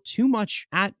to throw too much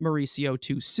at Mauricio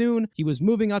too soon. He was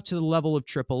moving up to the level of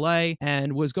AAA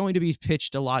and was going to be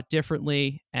pitched a lot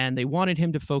differently, and they wanted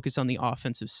him to focus on the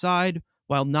offensive side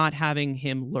while not having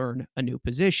him learn a new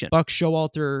position. Buck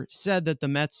Showalter said that the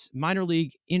Mets minor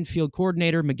league infield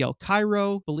coordinator Miguel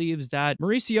Cairo believes that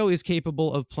Mauricio is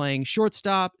capable of playing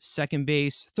shortstop, second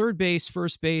base, third base,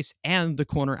 first base, and the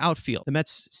corner outfield. The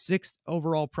Mets' 6th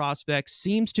overall prospect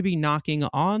seems to be knocking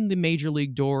on the major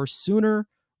league door sooner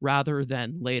rather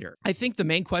than later. I think the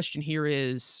main question here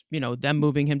is, them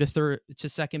moving him to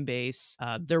second base.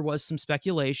 There was some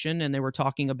speculation, and they were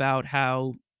talking about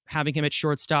how having him at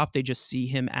shortstop, they just see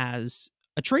him as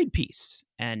a trade piece.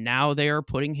 And now they are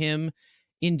putting him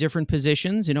in different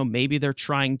positions. Maybe they're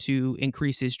trying to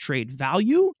increase his trade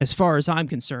value. As far as I'm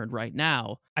concerned right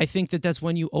now, I think that that's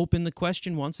when you open the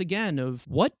question once again of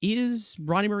what is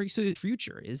Ronny Mauricio's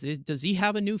future? Does he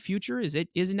have a new future? Is it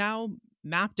now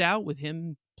mapped out with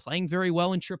him playing very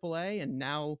well in AAA and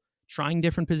now trying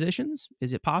different positions?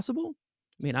 Is it possible?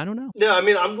 I don't know. Yeah,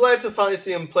 I'm glad to finally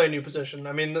see him play a new position.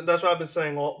 That's what I've been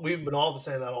saying. We've been all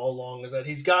saying that all along, is that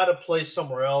he's got to play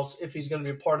somewhere else if he's going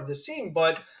to be a part of this team.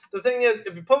 But the thing is,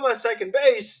 if you put him at second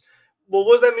base, well,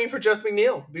 what does that mean for Jeff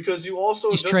McNeil? Because you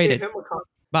also he's just traded. gave him a contract.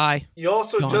 Bye. You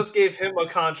also just gave him a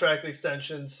contract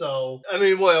extension. So,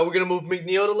 what, are we going to move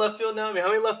McNeil to left field now? How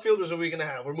many left fielders are we going to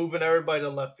have? We're moving everybody to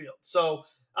left field. So,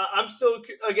 I'm still,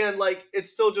 again, it's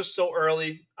still just so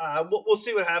early. We'll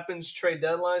see what happens trade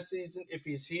deadline season. If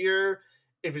he's here,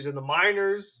 if he's in the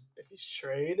minors, if he's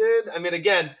traded.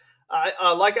 Again,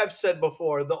 like I've said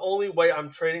before, the only way I'm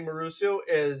trading Mauricio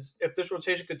is if this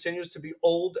rotation continues to be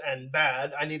old and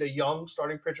bad. I need a young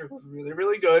starting pitcher who's really,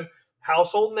 really good,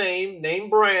 household name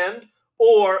brand,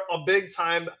 or a big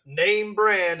time name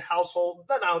brand household.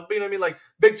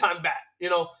 Big time bat.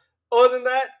 Other than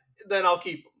that, then I'll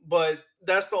keep him. But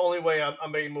that's the only way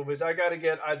I'm making moves. I got to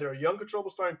get either a young, controllable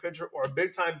starting pitcher or a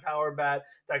big-time power bat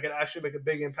that can actually make a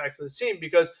big impact for this team.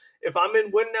 Because if I'm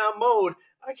in win-now mode,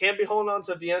 I can't be holding on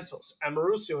to Vientos and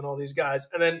Mauricio and all these guys.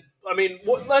 And then,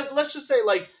 let's just say,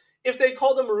 if they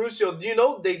called him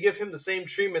Mauricio, they give him the same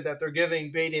treatment that they're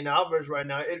giving Baty and Alvarez right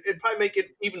now. It'd probably make it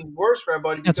even worse for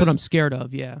everybody. That's what I'm scared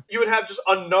of, yeah. You would have just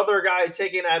another guy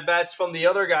taking at-bats from the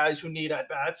other guys who need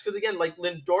at-bats. Because, again,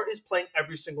 Lindor is playing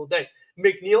every single day.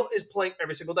 McNeil is playing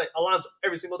every single day. Alonso,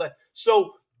 every single day.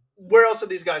 So where else are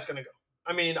these guys going to go?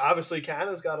 Obviously,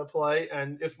 Canna's got to play.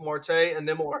 And if Marte and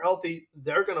Nimmo are healthy,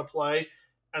 they're going to play.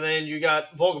 And then you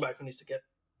got Vogelback, who needs to get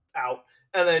out.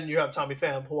 And then you have Tommy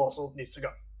Pham, who also needs to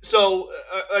go. So,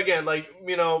 again,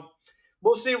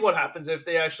 we'll see what happens if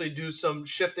they actually do some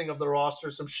shifting of the roster,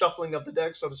 some shuffling of the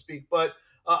deck, so to speak. But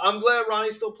I'm glad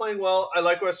Ronnie's still playing well. I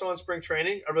like what I saw in spring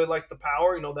training. I really like the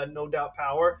power, that no doubt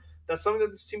power. That's something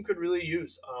that this team could really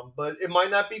use. But it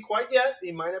might not be quite yet.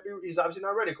 He might not be. He's obviously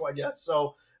not ready quite yet.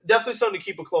 So definitely something to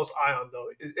keep a close eye on, though.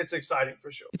 It's exciting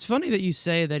for sure. It's funny that you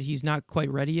say that he's not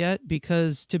quite ready yet,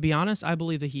 because to be honest, I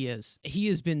believe that he is. He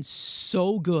has been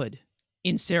so good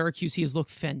in Syracuse. He has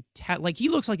looked fantastic. Like, he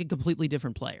looks like a completely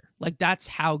different player. Like, that's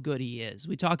how good he is.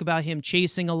 We talk about him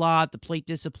chasing a lot, the plate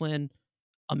discipline,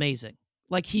 amazing.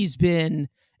 Like, he's been,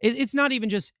 it's not even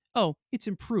just, oh, it's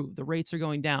improved, the rates are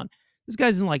going down. This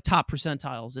guy's in like top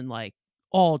percentiles in like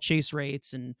all chase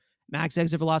rates and max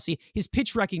exit velocity. His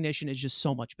pitch recognition is just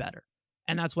so much better.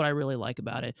 And that's what I really like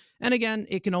about it. And again,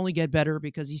 it can only get better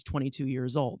because he's 22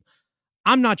 years old.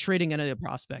 I'm not trading any of the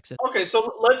prospects. Okay,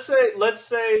 so let's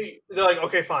say they're like,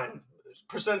 okay, fine.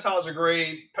 Percentiles are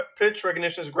great. Pitch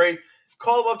recognition is great.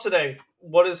 Call him up today.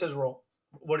 What is his role?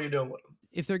 What are you doing with him?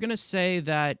 If they're going to say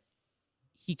that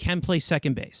he can play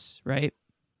second base, right?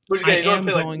 Which again, he's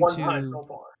only played like one time so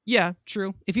far. Yeah,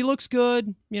 true. If he looks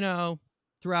good,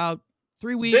 throughout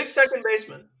 3 weeks. Big second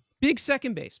baseman. Big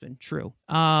second baseman, true.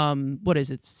 What is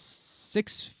it?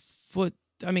 6 foot.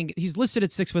 I mean, he's listed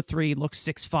at 6'3", looks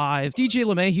 6'5". DJ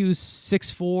LeMahieu's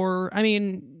 6'4". I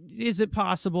mean, is it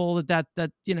possible that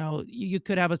you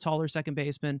could have a taller second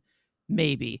baseman?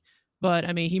 Maybe. But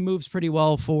I mean, he moves pretty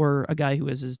well for a guy who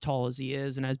is as tall as he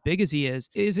is and as big as he is.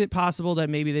 Is it possible that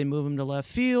maybe they move him to left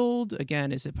field?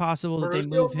 Again, is it possible that they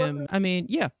move him? I mean,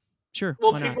 yeah. Sure.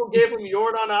 Well, people gave him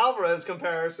Yordan Alvarez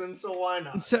comparison, so why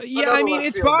not? So yeah, I mean,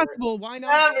 it's possible. Why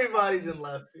not? Everybody's in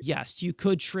left field. Yes, you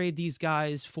could trade these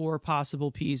guys for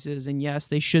possible pieces, and yes,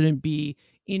 they shouldn't be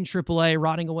in AAA,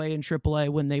 rotting away in AAA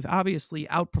when they've obviously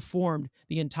outperformed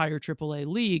the entire AAA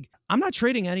league. I'm not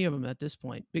trading any of them at this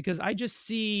point, because I just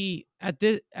see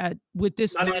with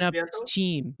this lineup, this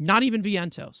team, not even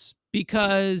Vientos,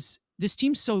 because this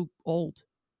team's so old,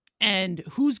 and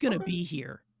who's going to be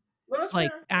here?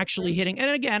 Like actually hitting.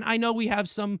 And again, I know we have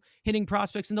some hitting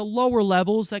prospects in the lower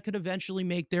levels that could eventually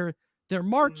make their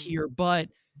mark here, but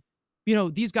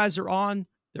these guys are on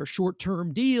their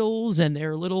short-term deals and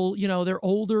they're little, they're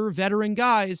older veteran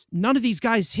guys. None of these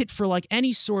guys hit for like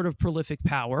any sort of prolific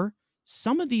power.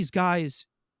 Some of these guys,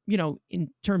 in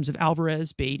terms of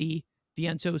Alvarez, Baty,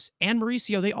 Vientos, and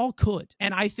Mauricio, they all could.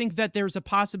 And I think that there's a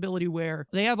possibility where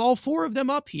they have all four of them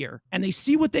up here and they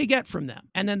see what they get from them,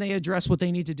 and then they address what they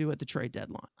need to do at the trade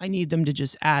deadline. I need them to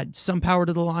just add some power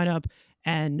to the lineup,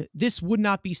 and this would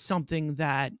not be something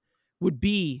that would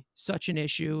be such an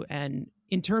issue. And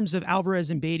in terms of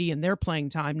Alvarez and Baty and their playing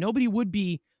time, nobody would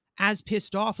be as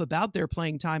pissed off about their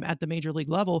playing time at the major league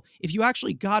level if you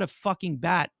actually got a fucking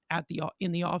bat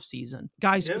in the offseason.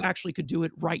 Guys who actually could do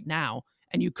it right now.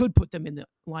 And you could put them in the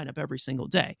lineup every single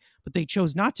day. But they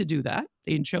chose not to do that.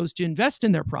 They chose to invest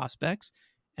in their prospects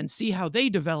and see how they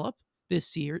develop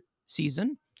this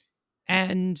season.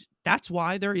 And that's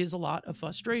why there is a lot of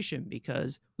frustration,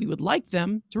 because we would like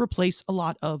them to replace a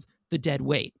lot of the dead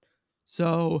weight.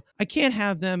 So I can't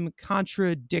have them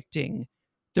contradicting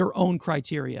their own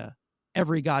criteria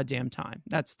every goddamn time.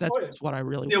 That's what I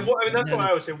really want. Well, I mean, that's what I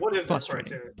always say. What is the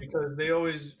criteria? Because they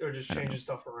always are just changing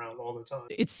stuff around all the time.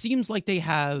 It seems like they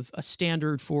have a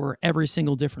standard for every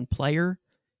single different player,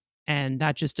 and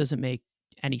that just doesn't make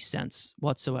any sense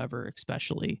whatsoever,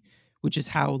 especially, which is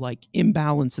how like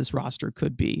imbalanced this roster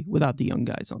could be without the young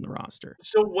guys on the roster.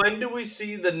 So when do we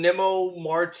see the Nimmo,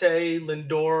 Marte,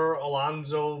 Lindor,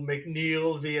 Alonso,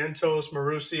 McNeil, Vientos,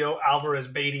 Mauricio, Alvarez,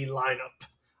 Baty lineup?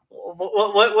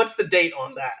 What's the date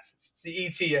on that? The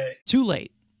ETA? Too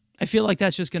late. I feel like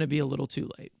that's just going to be a little too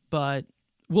late, but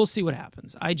we'll see what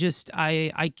happens.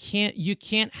 You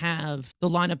can't have the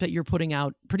lineup that you're putting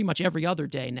out pretty much every other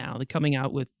day now, the coming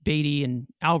out with Baty and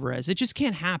Alvarez. It just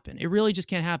can't happen. It really just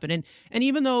can't happen. And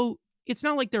even though it's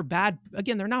not like they're bad,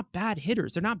 again, they're not bad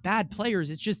hitters. They're not bad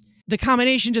players. It's just the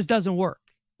combination just doesn't work.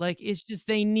 Like, it's just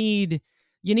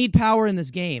you need power in this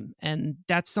game, and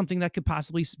that's something that could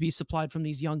possibly be supplied from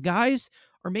these young guys,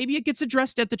 or maybe it gets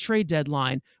addressed at the trade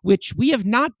deadline, which we have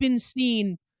not been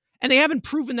seen, and they haven't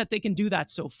proven that they can do that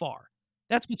so far.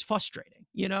 That's what's frustrating,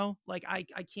 Like, I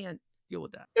can't deal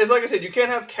with that. It's like I said, you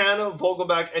can't have Canna,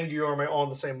 Vogelback, and Guillorme all in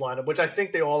the same lineup, which I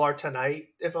think they all are tonight,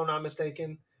 if I'm not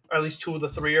mistaken. Or at least two of the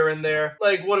three are in there.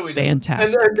 Like, what are we doing?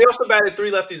 Fantastic. And they also batted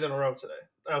 3 lefties in a row today.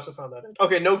 I also found that.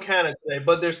 Okay, no Canna today,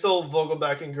 but there's still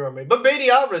Vogelback and Guillorme. But Baty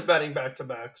Alvarez batting back to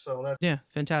back, so that's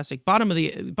fantastic. Bottom of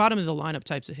the lineup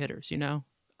types of hitters,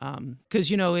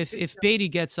 Because, if Baty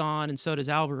gets on and so does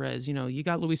Alvarez, you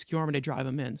got Luis Guillorme to drive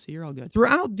him in. So you're all good.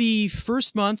 Throughout the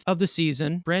first month of the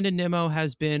season, Brandon Nimmo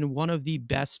has been one of the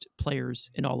best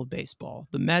players in all of baseball.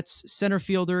 The Mets center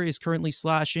fielder is currently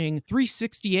slashing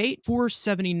 368,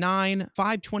 479,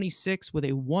 526 with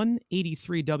a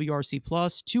 183 WRC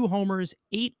plus, 2 homers,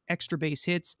 8 extra base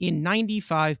hits in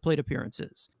 95 plate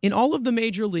appearances. In all of the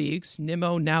major leagues,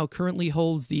 Nimmo now currently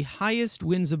holds the highest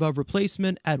wins above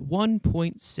replacement at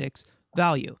 1.6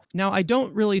 value. Now, I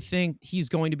don't really think he's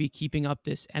going to be keeping up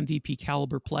this MVP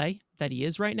caliber play that he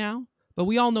is right now, but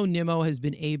we all know Nimmo has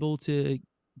been able to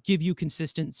give you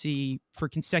consistency for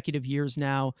consecutive years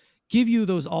now, give you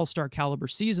those all-star caliber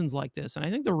seasons like this. And I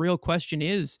think the real question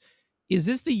is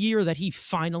this the year that he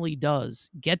finally does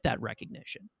get that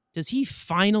recognition? Does he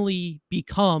finally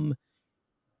become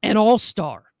an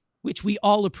all-star, which we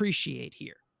all appreciate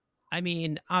here? I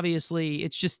mean, obviously,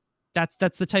 it's just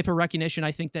that's the type of recognition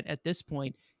I think that at this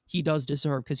point he does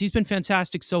deserve, because he's been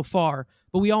fantastic so far,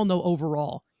 but we all know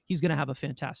overall he's going to have a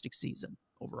fantastic season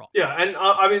overall. Yeah, and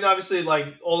I mean, obviously, like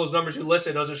all those numbers you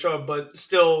listed doesn't show, but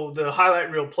still, the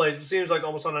highlight reel plays. It seems like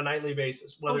almost on a nightly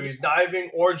basis, whether he's diving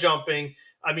or jumping.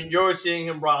 I mean, you're seeing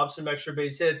him rob some extra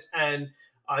base hits, and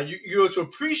you go to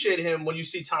appreciate him when you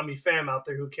see Tommy Pham out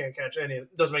there who can't catch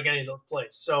doesn't make any of those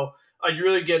plays. So you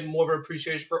really get more of an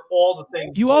appreciation for all the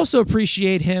things. You also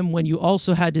appreciate him when you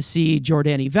also had to see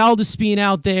Jordany Valdespin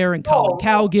out there and Colin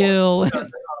Cowgill. Oh,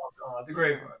 God, the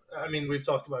great one. I mean, we've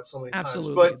talked about it so many times.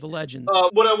 But the legend.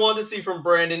 What I want to see from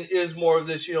Brandon is more of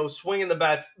this, swinging the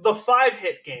bats. The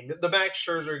 5-hit game, the Max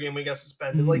Scherzer game we got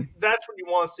suspended. Like, that's what you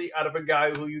want to see out of a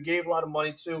guy who you gave a lot of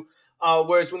money to.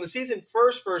 Whereas when the season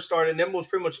first started, Nimmo was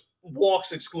pretty much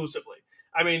walks exclusively.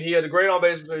 I mean, he had a great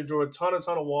on-base, he drew a ton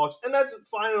of walks, and that's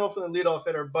fine enough for the leadoff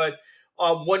hitter. But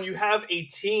when you have a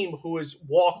team who is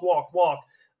walk,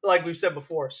 like we've said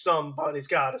before, somebody's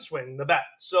got to swing the bat.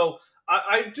 So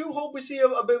I do hope we see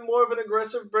a bit more of an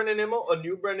aggressive Brandon Nimmo, a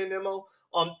new Brandon Nimmo.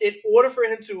 In order for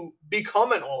him to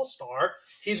become an all-star,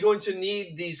 he's going to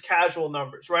need these casual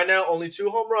numbers. Right now, only 2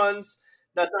 home runs.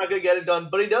 That's not going to get it done.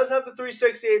 But he does have the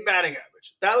 368 batting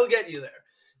average. That'll get you there.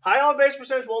 High on-base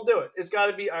percentage won't do it. It's got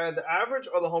to be either the average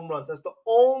or the home runs. That's the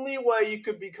only way you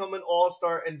could become an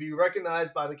all-star and be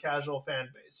recognized by the casual fan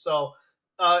base. So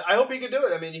I hope he can do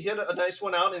it. I mean, he hit a nice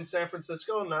one out in San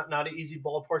Francisco. Not an easy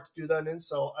ballpark to do that in,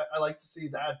 so I like to see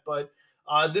that. But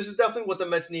this is definitely what the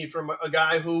Mets need from a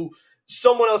guy who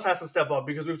someone else has to step up,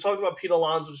 because we've talked about Pete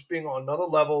Alonso just being on another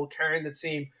level, carrying the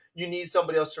team. You need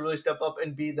somebody else to really step up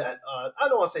and be that, I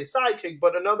don't want to say sidekick,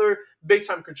 but another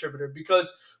big-time contributor.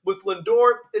 Because with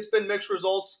Lindor, it's been mixed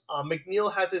results.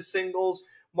 McNeil has his singles.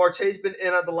 Marte's been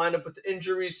in at the lineup with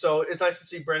injuries, so it's nice to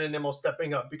see Brandon Nimmo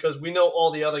stepping up, because we know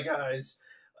all the other guys,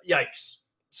 yikes.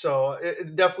 So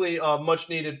it definitely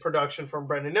much-needed production from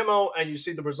Brandon Nimmo, and you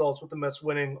see the results with the Mets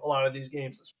winning a lot of these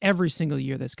games. Every single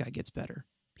year, this guy gets better.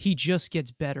 He just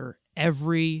gets better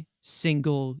every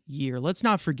single year. Let's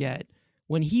not forget,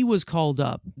 when he was called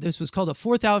up, this was called a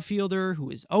 4th outfielder who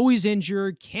is always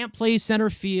injured, can't play center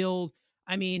field.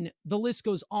 I mean, the list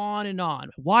goes on and on.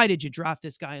 Why did you draft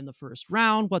this guy in the first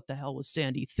round? What the hell was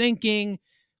Sandy thinking?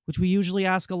 Which we usually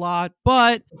ask a lot,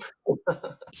 but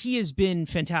he has been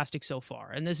fantastic so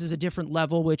far. And this is a different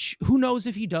level, which who knows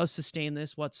if he does sustain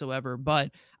this whatsoever.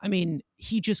 But I mean,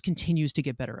 he just continues to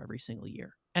get better every single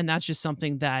year. And that's just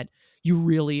something that you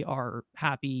really are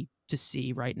happy to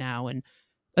see right now. And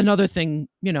another thing,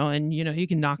 you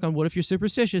can knock on wood if you're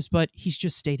superstitious, but he's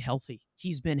just stayed healthy.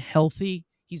 He's been healthy.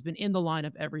 He's been in the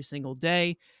lineup every single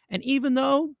day. And even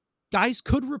though guys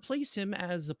could replace him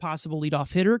as a possible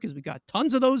leadoff hitter, because we got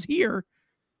tons of those here,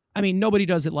 I mean, nobody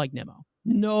does it like Nimmo.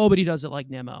 Nobody does it like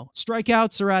Nimmo.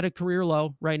 Strikeouts are at a career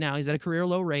low right now. He's at a career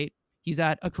low rate. He's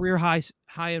at a career high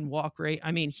in walk rate.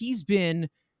 I mean, he's been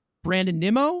Brandon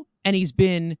Nimmo and he's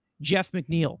been Jeff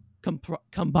McNeil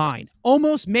combined.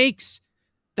 Almost makes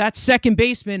that second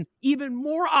baseman even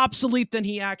more obsolete than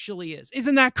he actually is.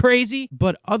 Isn't that crazy?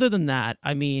 But other than that,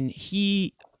 I mean,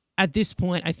 at this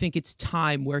point, I think it's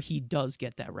time where he does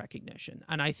get that recognition.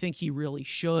 And I think he really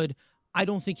should. I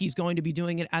don't think he's going to be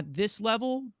doing it at this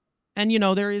level. And,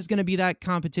 there is going to be that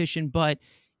competition, but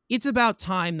it's about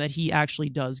time that he actually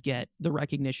does get the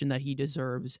recognition that he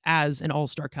deserves as an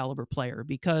all-star caliber player.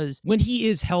 Because when he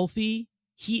is healthy,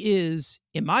 he is,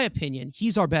 in my opinion,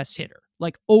 he's our best hitter.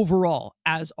 Like overall,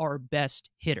 as our best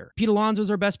hitter. Pete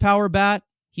Alonso's our best power bat.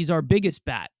 He's our biggest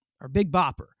bat, our big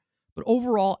bopper. But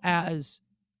overall, as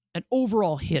an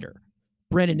overall hitter,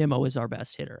 Brandon Nimmo is our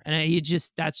best hitter. And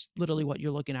that's literally what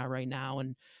you're looking at right now.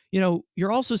 And,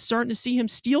 you're also starting to see him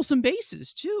steal some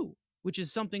bases too, which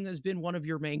is something that's been one of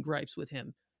your main gripes with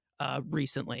him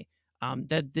recently.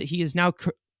 That he is now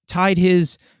tied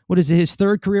his, what is it, his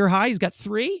third career high. He's got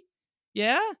 3.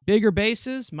 Yeah, bigger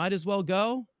bases, might as well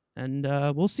go. And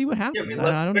we'll see what Yeah, I happens. mean,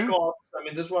 let I the don't pick know. off. I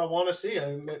mean, this is what I want to see.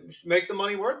 I mean, make the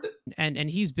money worth it. And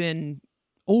he's been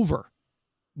over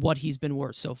what he's been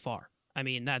worth so far. I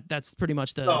mean, that's pretty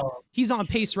much Oh, he's on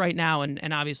pace right now,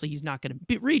 and obviously he's not going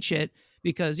to reach it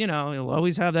because, he'll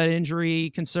always have that injury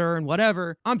concern,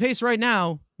 whatever. On pace right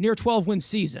now, near 12-win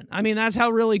season. I mean, that's how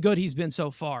really good he's been so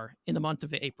far in the month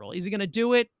of April. Is he going to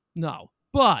do it? No.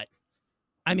 But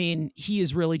I mean, he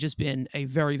has really just been a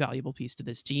very valuable piece to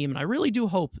this team. And I really do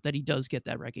hope that he does get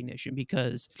that recognition,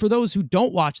 because for those who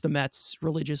don't watch the Mets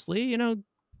religiously,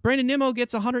 Brandon Nimmo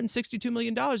gets $162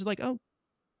 million. Like, oh,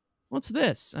 what's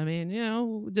this? I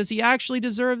mean, does he actually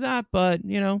deserve that? But,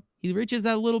 he reaches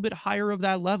that little bit higher of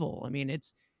that level. I mean,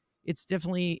 it's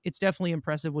definitely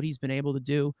impressive what he's been able to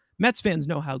do. Mets fans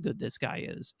know how good this guy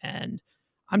is. And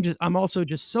I'm also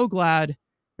just so glad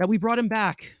that we brought him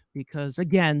back, because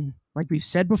again, like we've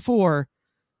said before,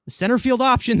 the center field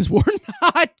options were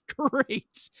not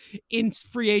great in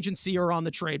free agency or on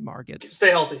the trade market. Stay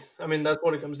healthy. I mean, that's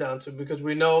what it comes down to, because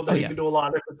we know that Oh, he yeah. can do a lot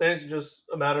of different things. It's just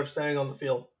a matter of staying on the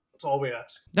field. That's all we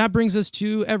ask. That brings us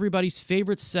to everybody's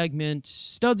favorite segment,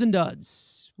 Studs and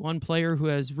Duds. One player who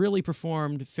has really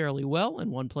performed fairly well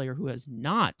and one player who has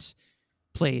not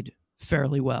played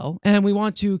fairly well. And we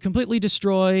want to completely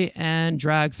destroy and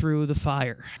drag through the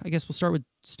fire. I guess we'll start with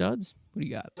Studs. What do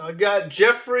you got? I got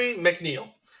Jeffrey McNeil.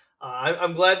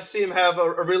 I'm glad to see him have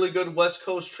a really good West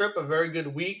Coast trip, a very good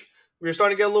week. We were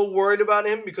starting to get a little worried about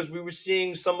him because we were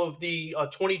seeing some of the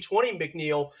 2020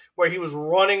 McNeil where he was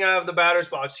running out of the batter's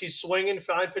box. He's swinging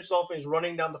 5 pitches off and he's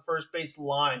running down the first base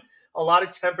line. A lot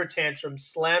of temper tantrums,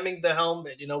 slamming the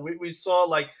helmet. We saw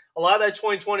like a lot of that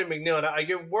 2020 McNeil. And I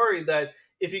get worried that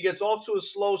if he gets off to a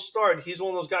slow start, he's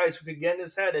one of those guys who could get in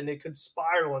his head and it could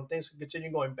spiral and things could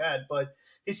continue going bad. But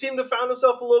he seemed to found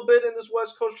himself a little bit in this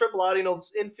West Coast trip. A lot of,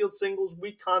 infield singles,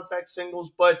 weak contact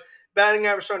singles, but batting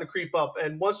average starting to creep up.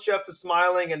 And once Jeff is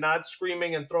smiling and not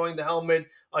screaming and throwing the helmet,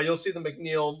 you'll see the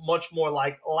McNeil much more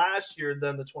like last year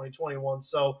than the 2021.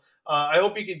 So I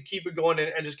hope he can keep it going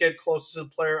and just get closer to the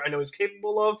player I know he's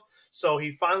capable of. So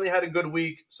he finally had a good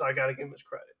week, so I got to give him his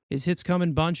credit. His hits come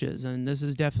in bunches, and this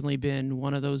has definitely been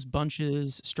one of those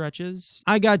bunches stretches.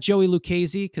 I got Joey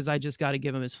Lucchesi because I just got to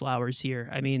give him his flowers here.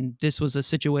 I mean, this was a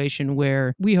situation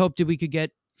where we hoped that we could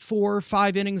get 4 or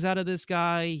 5 innings out of this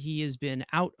guy. He has been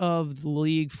out of the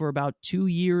league for about 2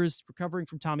 years, recovering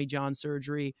from Tommy John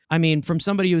surgery. I mean, from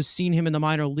somebody who's seen him in the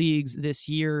minor leagues this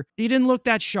year, he didn't look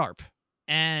that sharp.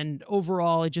 And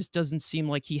overall, it just doesn't seem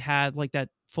like he had like that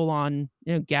full-on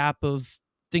gap of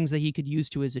things that he could use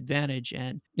to his advantage.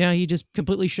 And he just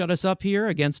completely shut us up here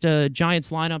against a Giants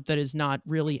lineup that is not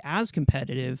really as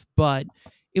competitive, but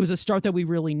it was a start that we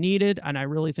really needed. And I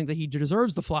really think that he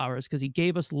deserves the flowers because he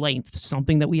gave us length,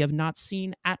 something that we have not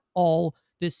seen at all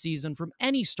this season from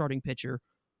any starting pitcher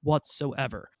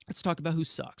whatsoever. Let's talk about who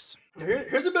sucks.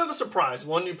 Here's a bit of a surprise,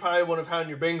 one you probably wouldn't have had on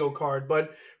your bingo card,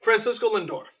 but Francisco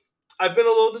Lindor. I've been a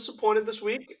little disappointed this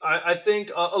week. I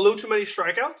think a little too many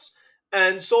strikeouts.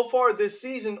 And so far this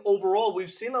season, overall,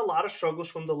 we've seen a lot of struggles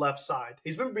from the left side.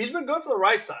 He's been good from the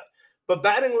right side, but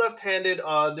batting left-handed,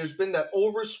 there's been that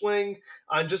overswing,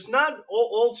 just not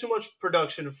all too much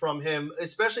production from him,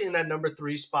 especially in that number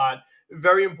 3 spot.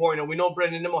 Very important. And we know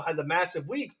Brandon Nimmo had the massive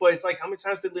week, but it's like, how many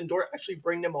times did Lindor actually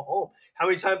bring Nimmo home? How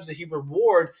many times did he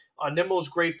reward Nimmo's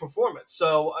great performance?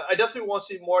 So I definitely want to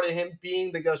see more to him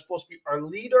being the guy supposed to be our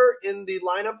leader in the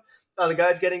lineup. The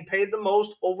guy's getting paid the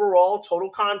most overall, total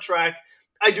contract.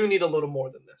 I do need a little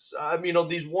more than this.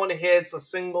 These 1 hits, a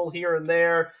single here and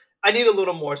there. I need a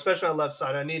little more, especially on the left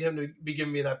side. I need him to be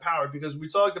giving me that power because we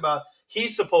talked about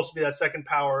he's supposed to be that second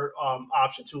power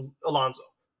option to Alonso,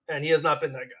 and he has not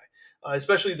been that guy,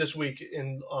 especially this week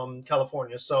in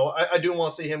California. So I do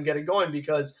want to see him get it going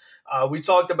because we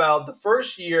talked about the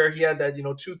first year he had that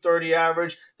 230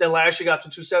 average. Then last year got to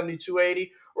 270,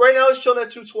 280. Right now, he's chilling at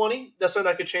 220. That's something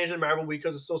that could change in the matter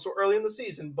because it's still so early in the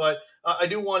season. But I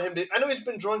do want him to – I know he's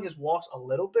been drawing his walks a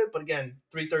little bit, but again,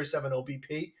 337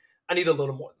 OBP. I need a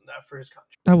little more than that for his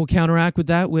contract. I will counteract with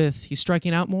that with he's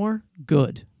striking out more.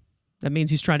 Good. That means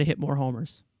he's trying to hit more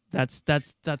homers. That's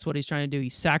what he's trying to do.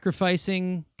 He's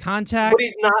sacrificing contact. But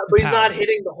he's not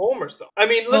hitting the homers though. I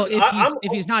mean, listen,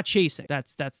 if he's not chasing,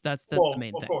 that's the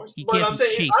main thing. Course. He but can't I'm be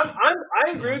saying, chasing.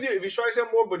 I agree with you. If he strikes out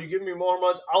more, but you give me more home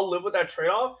runs, I'll live with that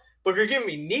trade-off. But if you're giving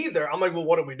me neither, I'm like, well,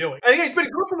 what are we doing? And he's been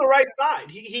good from the right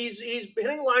side. He's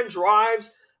hitting line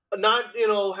drives, not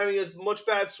having as much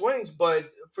bad swings, but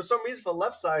for some reason, for the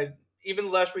left side, even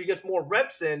last where he gets more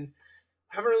reps in,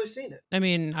 Haven't really seen it. I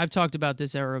mean, I've talked about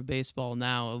this era of baseball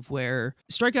now of where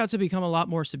strikeouts have become a lot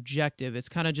more subjective. It's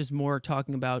kind of just more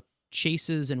talking about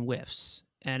chases and whiffs.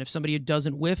 And if somebody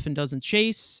doesn't whiff and doesn't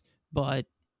chase, but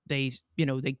they,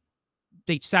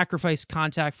 they sacrifice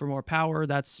contact for more power,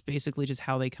 that's basically just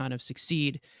how they kind of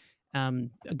succeed. A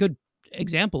good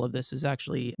example of this is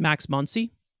actually Max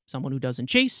Muncy, someone who doesn't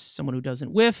chase, someone who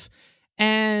doesn't whiff.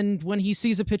 And when he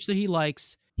sees a pitch that he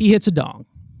likes, he hits a dong.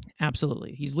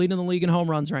 Absolutely. He's leading the league in home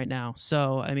runs right now.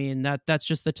 So, I mean, that's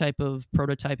just the type of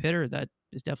prototype hitter that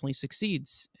is definitely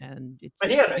succeeds. And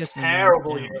he had a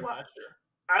terrible year last year.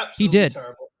 Absolutely he did.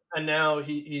 Terrible. And now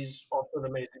he's off to an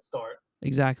amazing start.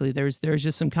 Exactly. There's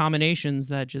just some combinations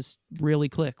that just really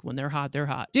click. When they're hot, they're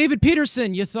hot. David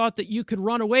Peterson, you thought that you could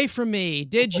run away from me,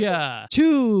 did ya?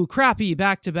 2 crappy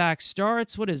back-to-back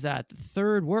starts. What is that? The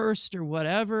 3rd worst or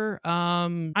whatever.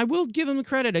 I will give him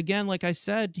credit. Again, like I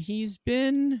said, he's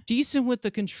been decent with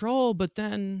the control, but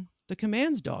then the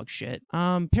command's dog shit.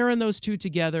 Pairing those two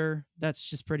together, that's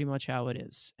just pretty much how it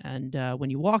is. And when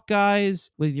you walk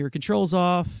guys with your controls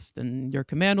off, then your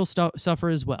command will suffer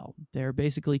as well. They're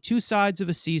basically 2 sides of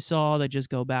a seesaw that just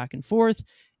go back and forth,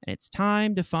 and it's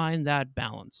time to find that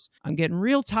balance. I'm getting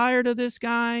real tired of this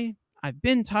guy. I've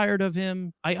been tired of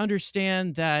him. I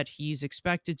understand that he's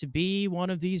expected to be one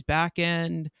of these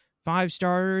back-end 5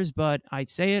 starters, but I'd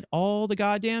say it all the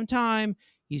goddamn time.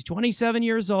 He's 27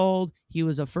 years old. He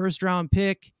was a first-round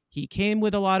pick. He came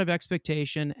with a lot of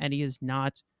expectation, and he has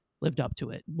not lived up to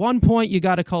it. One point, you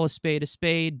got to call a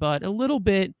spade, but a little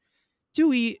bit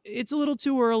it's a little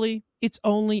too early. It's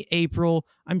only April.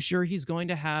 I'm sure he's going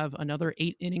to have another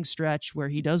 8-inning stretch where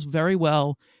he does very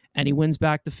well, and he wins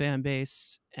back the fan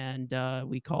base, and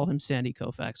we call him Sandy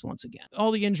Koufax once again.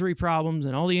 All the injury problems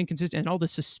and all the and all the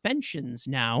suspensions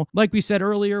now. Like we said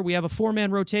earlier, we have a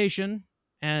 4-man rotation,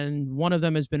 and one of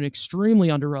them has been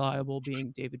extremely unreliable,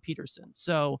 being David Peterson.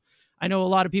 So I know a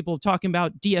lot of people talking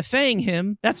about DFAing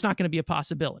him. That's not going to be a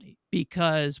possibility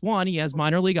because, one, he has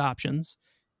minor league options,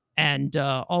 and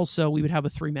also we would have a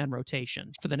 3-man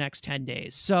rotation for the next 10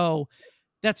 days. So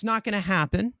that's not going to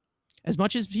happen. As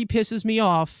much as he pisses me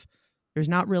off, there's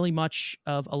not really much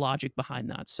of a logic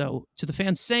behind that. So to the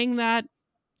fans saying that,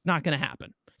 it's not going to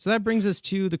happen. So that brings us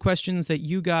to the questions that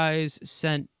you guys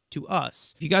sent to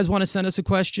us. If you guys want to send us a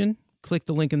question, click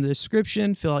the link in the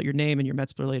description, fill out your name and your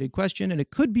Mets-related question, and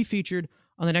it could be featured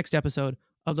on the next episode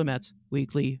of the Mets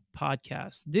Weekly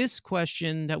Podcast. This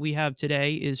question that we have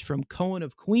today is from Cohen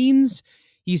of Queens.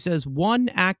 He says, 1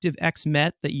 active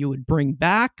ex-Met that you would bring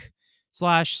back /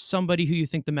 somebody who you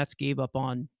think the Mets gave up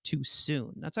on too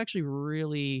soon. That's actually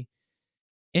really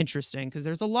interesting because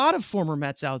there's a lot of former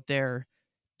Mets out there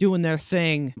doing their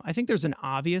thing. I think there's an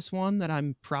obvious one that I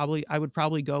would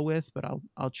probably go with, but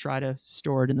I'll try to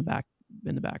store it in the back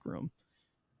room.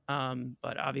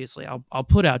 But obviously I'll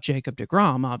put out Jacob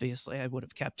deGrom. Obviously I would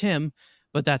have kept him,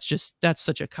 but that's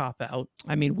such a cop out.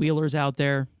 I mean, Wheeler's out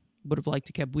there. Would have liked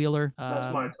to kept Wheeler.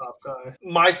 That's my top guy.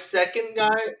 My second guy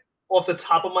off the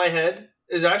top of my head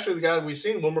is actually the guy we've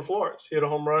seen, Wilmer Flores. He had a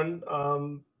home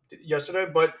run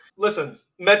yesterday, but listen,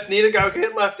 Mets need a guy who can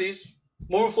hit lefties.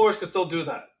 Wilmer Flores can still do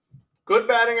that. Good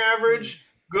batting average,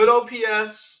 good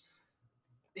OPS.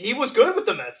 He was good with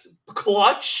the Mets.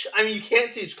 Clutch. I mean, you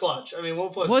can't teach clutch. I mean,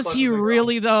 was he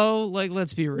really though? Like,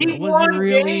 let's be real. Was he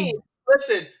really? Games.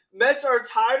 Listen, Mets are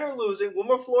tired of losing.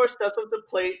 Wilmer Flores steps up to the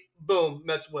plate. Boom,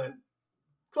 Mets win.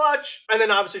 Clutch. And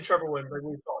then obviously Trevor Williams, like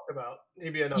we talked about.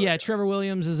 He'd be another. Yeah, guy. Trevor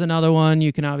Williams is another one.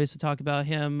 You can obviously talk about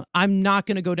him. I'm not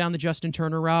going to go down the Justin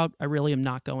Turner route. I really am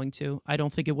not going to. I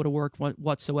don't think it would have worked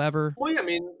whatsoever. Well, yeah, I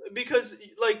mean, because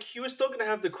like he was still going to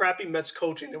have the crappy Mets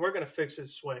coaching. They weren't going to fix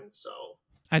his swing, so.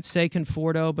 I'd say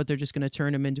Conforto, but they're just going to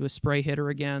turn him into a spray hitter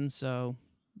again, so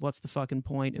what's the fucking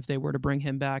point if they were to bring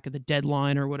him back at the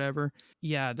deadline or whatever?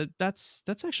 Yeah, that's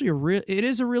actually it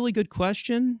is a really good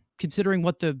question considering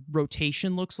what the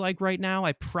rotation looks like right now.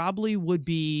 I probably would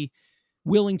be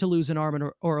willing to lose an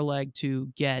arm or a leg to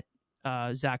get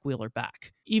Zach Wheeler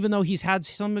back. Even though he's had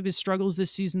some of his struggles this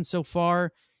season so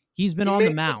far, he's been on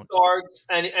the mound. Starts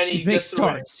and he makes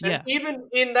starts, yeah.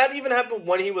 And that even happened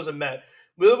when he was a Met.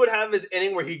 Wheeler would have his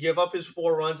inning where he'd give up his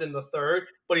 4 runs in the 3rd,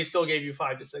 but he still gave you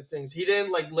 5 to 6 innings. He didn't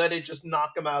let it just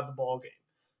knock him out of the ball game.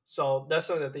 So that's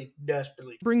something that they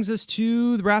desperately brings us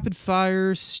to the rapid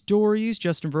fire stories.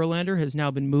 Justin Verlander has now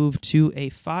been moved to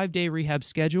a 5-day rehab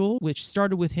schedule, which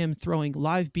started with him throwing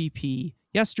live BP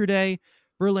yesterday.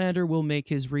 Verlander will make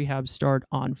his rehab start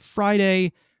on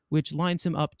Friday, which lines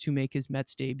him up to make his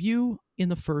Mets debut in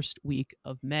the first week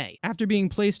of May. After being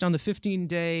placed on the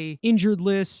 15-day injured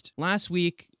list last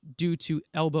week due to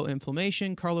elbow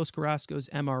inflammation, Carlos Carrasco's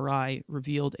MRI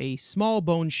revealed a small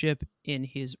bone chip in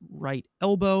his right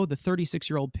elbow. The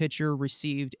 36-year-old pitcher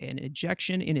received an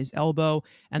ejection in his elbow,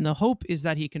 and the hope is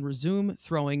that he can resume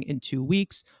throwing in 2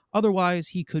 weeks. Otherwise,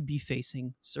 he could be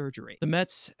facing surgery. The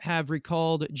Mets have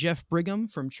recalled Jeff Brigham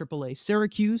from AAA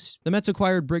Syracuse. The Mets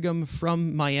acquired Brigham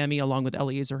from Miami along with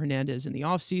Eliezer Hernandez in the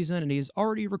offseason, and he has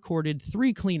already recorded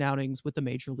 3 clean outings with the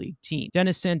major league team.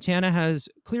 Dennis Santana has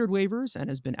cleared waivers and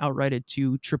has been outrighted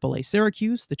to AAA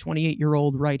Syracuse. The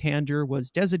 28-year-old right-hander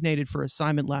was designated for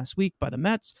assignment last week by the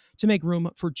Mets to make room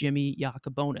for Jimmy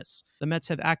Yacobonis. The Mets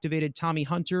have activated Tommy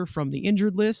Hunter from the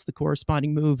injured list. The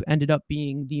corresponding move ended up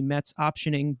being the Mets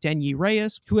optioning Denyi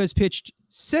Reyes, who has pitched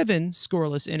 7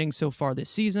 scoreless innings so far this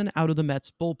season out of the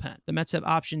Mets bullpen. The Mets have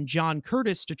optioned John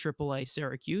Curtis to AAA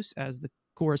Syracuse as the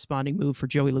corresponding move for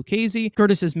Joey Lucchesi.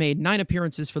 Curtis has made 9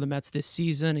 appearances for the Mets this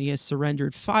season, and he has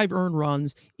surrendered 5 earned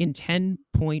runs in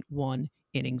 10.1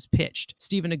 innings pitched.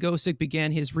 Steven Nagosic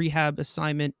began his rehab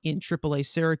assignment in AAA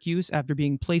Syracuse after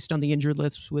being placed on the injured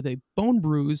list with a bone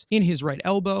bruise in his right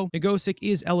elbow. Nagosic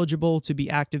is eligible to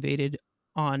be activated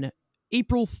on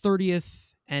April 30th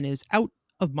and is out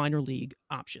of minor league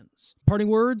options. Parting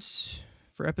words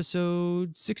for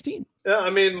episode 16. Yeah, I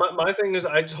mean, my thing is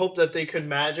I just hope that they could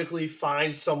magically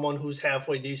find someone who's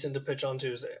halfway decent to pitch on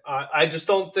Tuesday. I just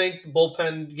don't think the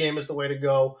bullpen game is the way to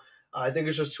go. I think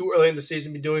it's just too early in the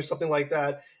season to be doing something like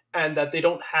that, and that they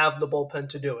don't have the bullpen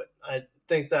to do it. I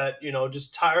think that,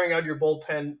 just tiring out your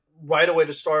bullpen right away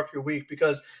to start off your week,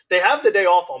 because they have the day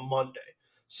off on Monday.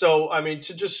 So, I mean,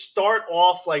 to just start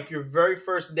off like your very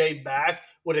first day back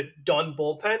with a done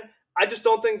bullpen, I just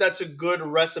don't think that's a good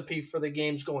recipe for the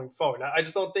games going forward. I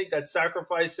just don't think that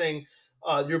sacrificing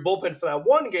your bullpen for that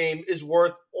one game is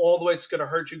worth all the way it's going to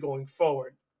hurt you going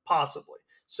forward, possibly.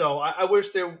 So I wish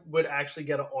they would actually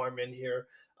get an arm in here.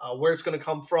 Where it's going to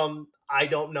come from, I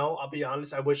don't know. I'll be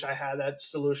honest. I wish I had that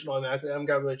solution automatically. I haven't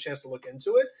got really a chance to look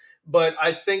into it. But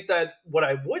I think that what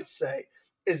I would say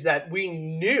is that we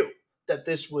knew that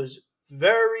this was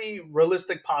very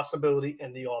realistic possibility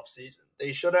in the offseason.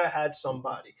 They should have had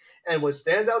somebody. And what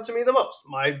stands out to me the most,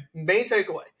 my main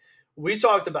takeaway, we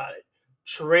talked about it.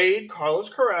 Trade Carlos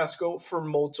Carrasco for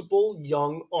multiple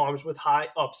young arms with high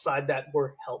upside that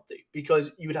were healthy,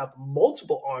 because you'd have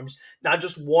multiple arms, not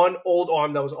just one old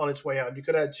arm that was on its way out. You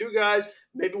could have had 2 guys,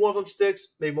 maybe one of them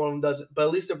sticks, maybe one of them doesn't, but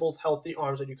at least they're both healthy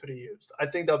arms that you could have used. I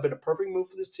think that would have been a perfect move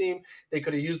for this team. They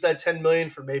could have used that $10 million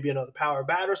for maybe another power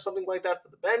bat or something like that for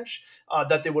the bench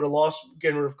that they would have lost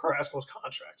getting rid of Carrasco's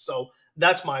contract. So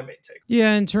that's my main take.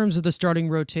 Yeah, in terms of the starting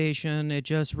rotation, it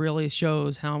just really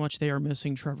shows how much they are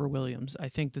missing Trevor Williams. I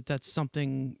think that that's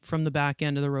something from the back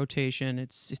end of the rotation.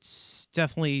 It's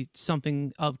definitely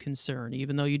something of concern,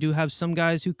 even though you do have some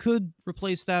guys who could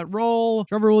replace that role.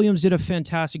 Trevor Williams did a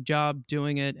fantastic job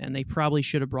doing it, and they probably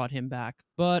should have brought him back.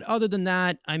 But other than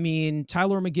that, I mean,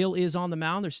 Tyler McGill is on the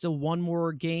mound. There's still one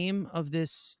more game of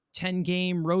this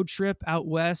 10-game road trip out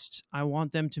west. I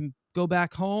want them to go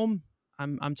back home.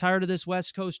 I'm tired of this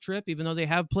West Coast trip, even though they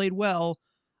have played well.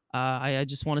 I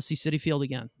just want to see Citi Field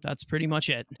again. That's pretty much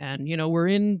it. And, we're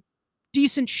in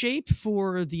decent shape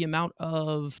for the amount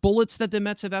of bullets that the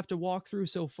Mets have to walk through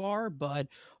so far, but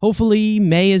hopefully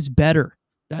May is better.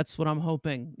 That's what I'm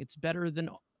hoping. It's better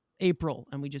than April,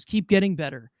 and we just keep getting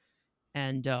better,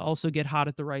 and also get hot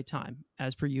at the right time,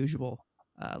 as per usual.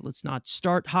 Let's not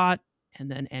start hot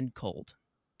and then end cold.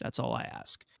 That's all I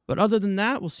ask. But other than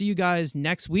that, we'll see you guys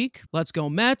next week. Let's go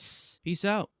Mets. Peace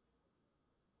out.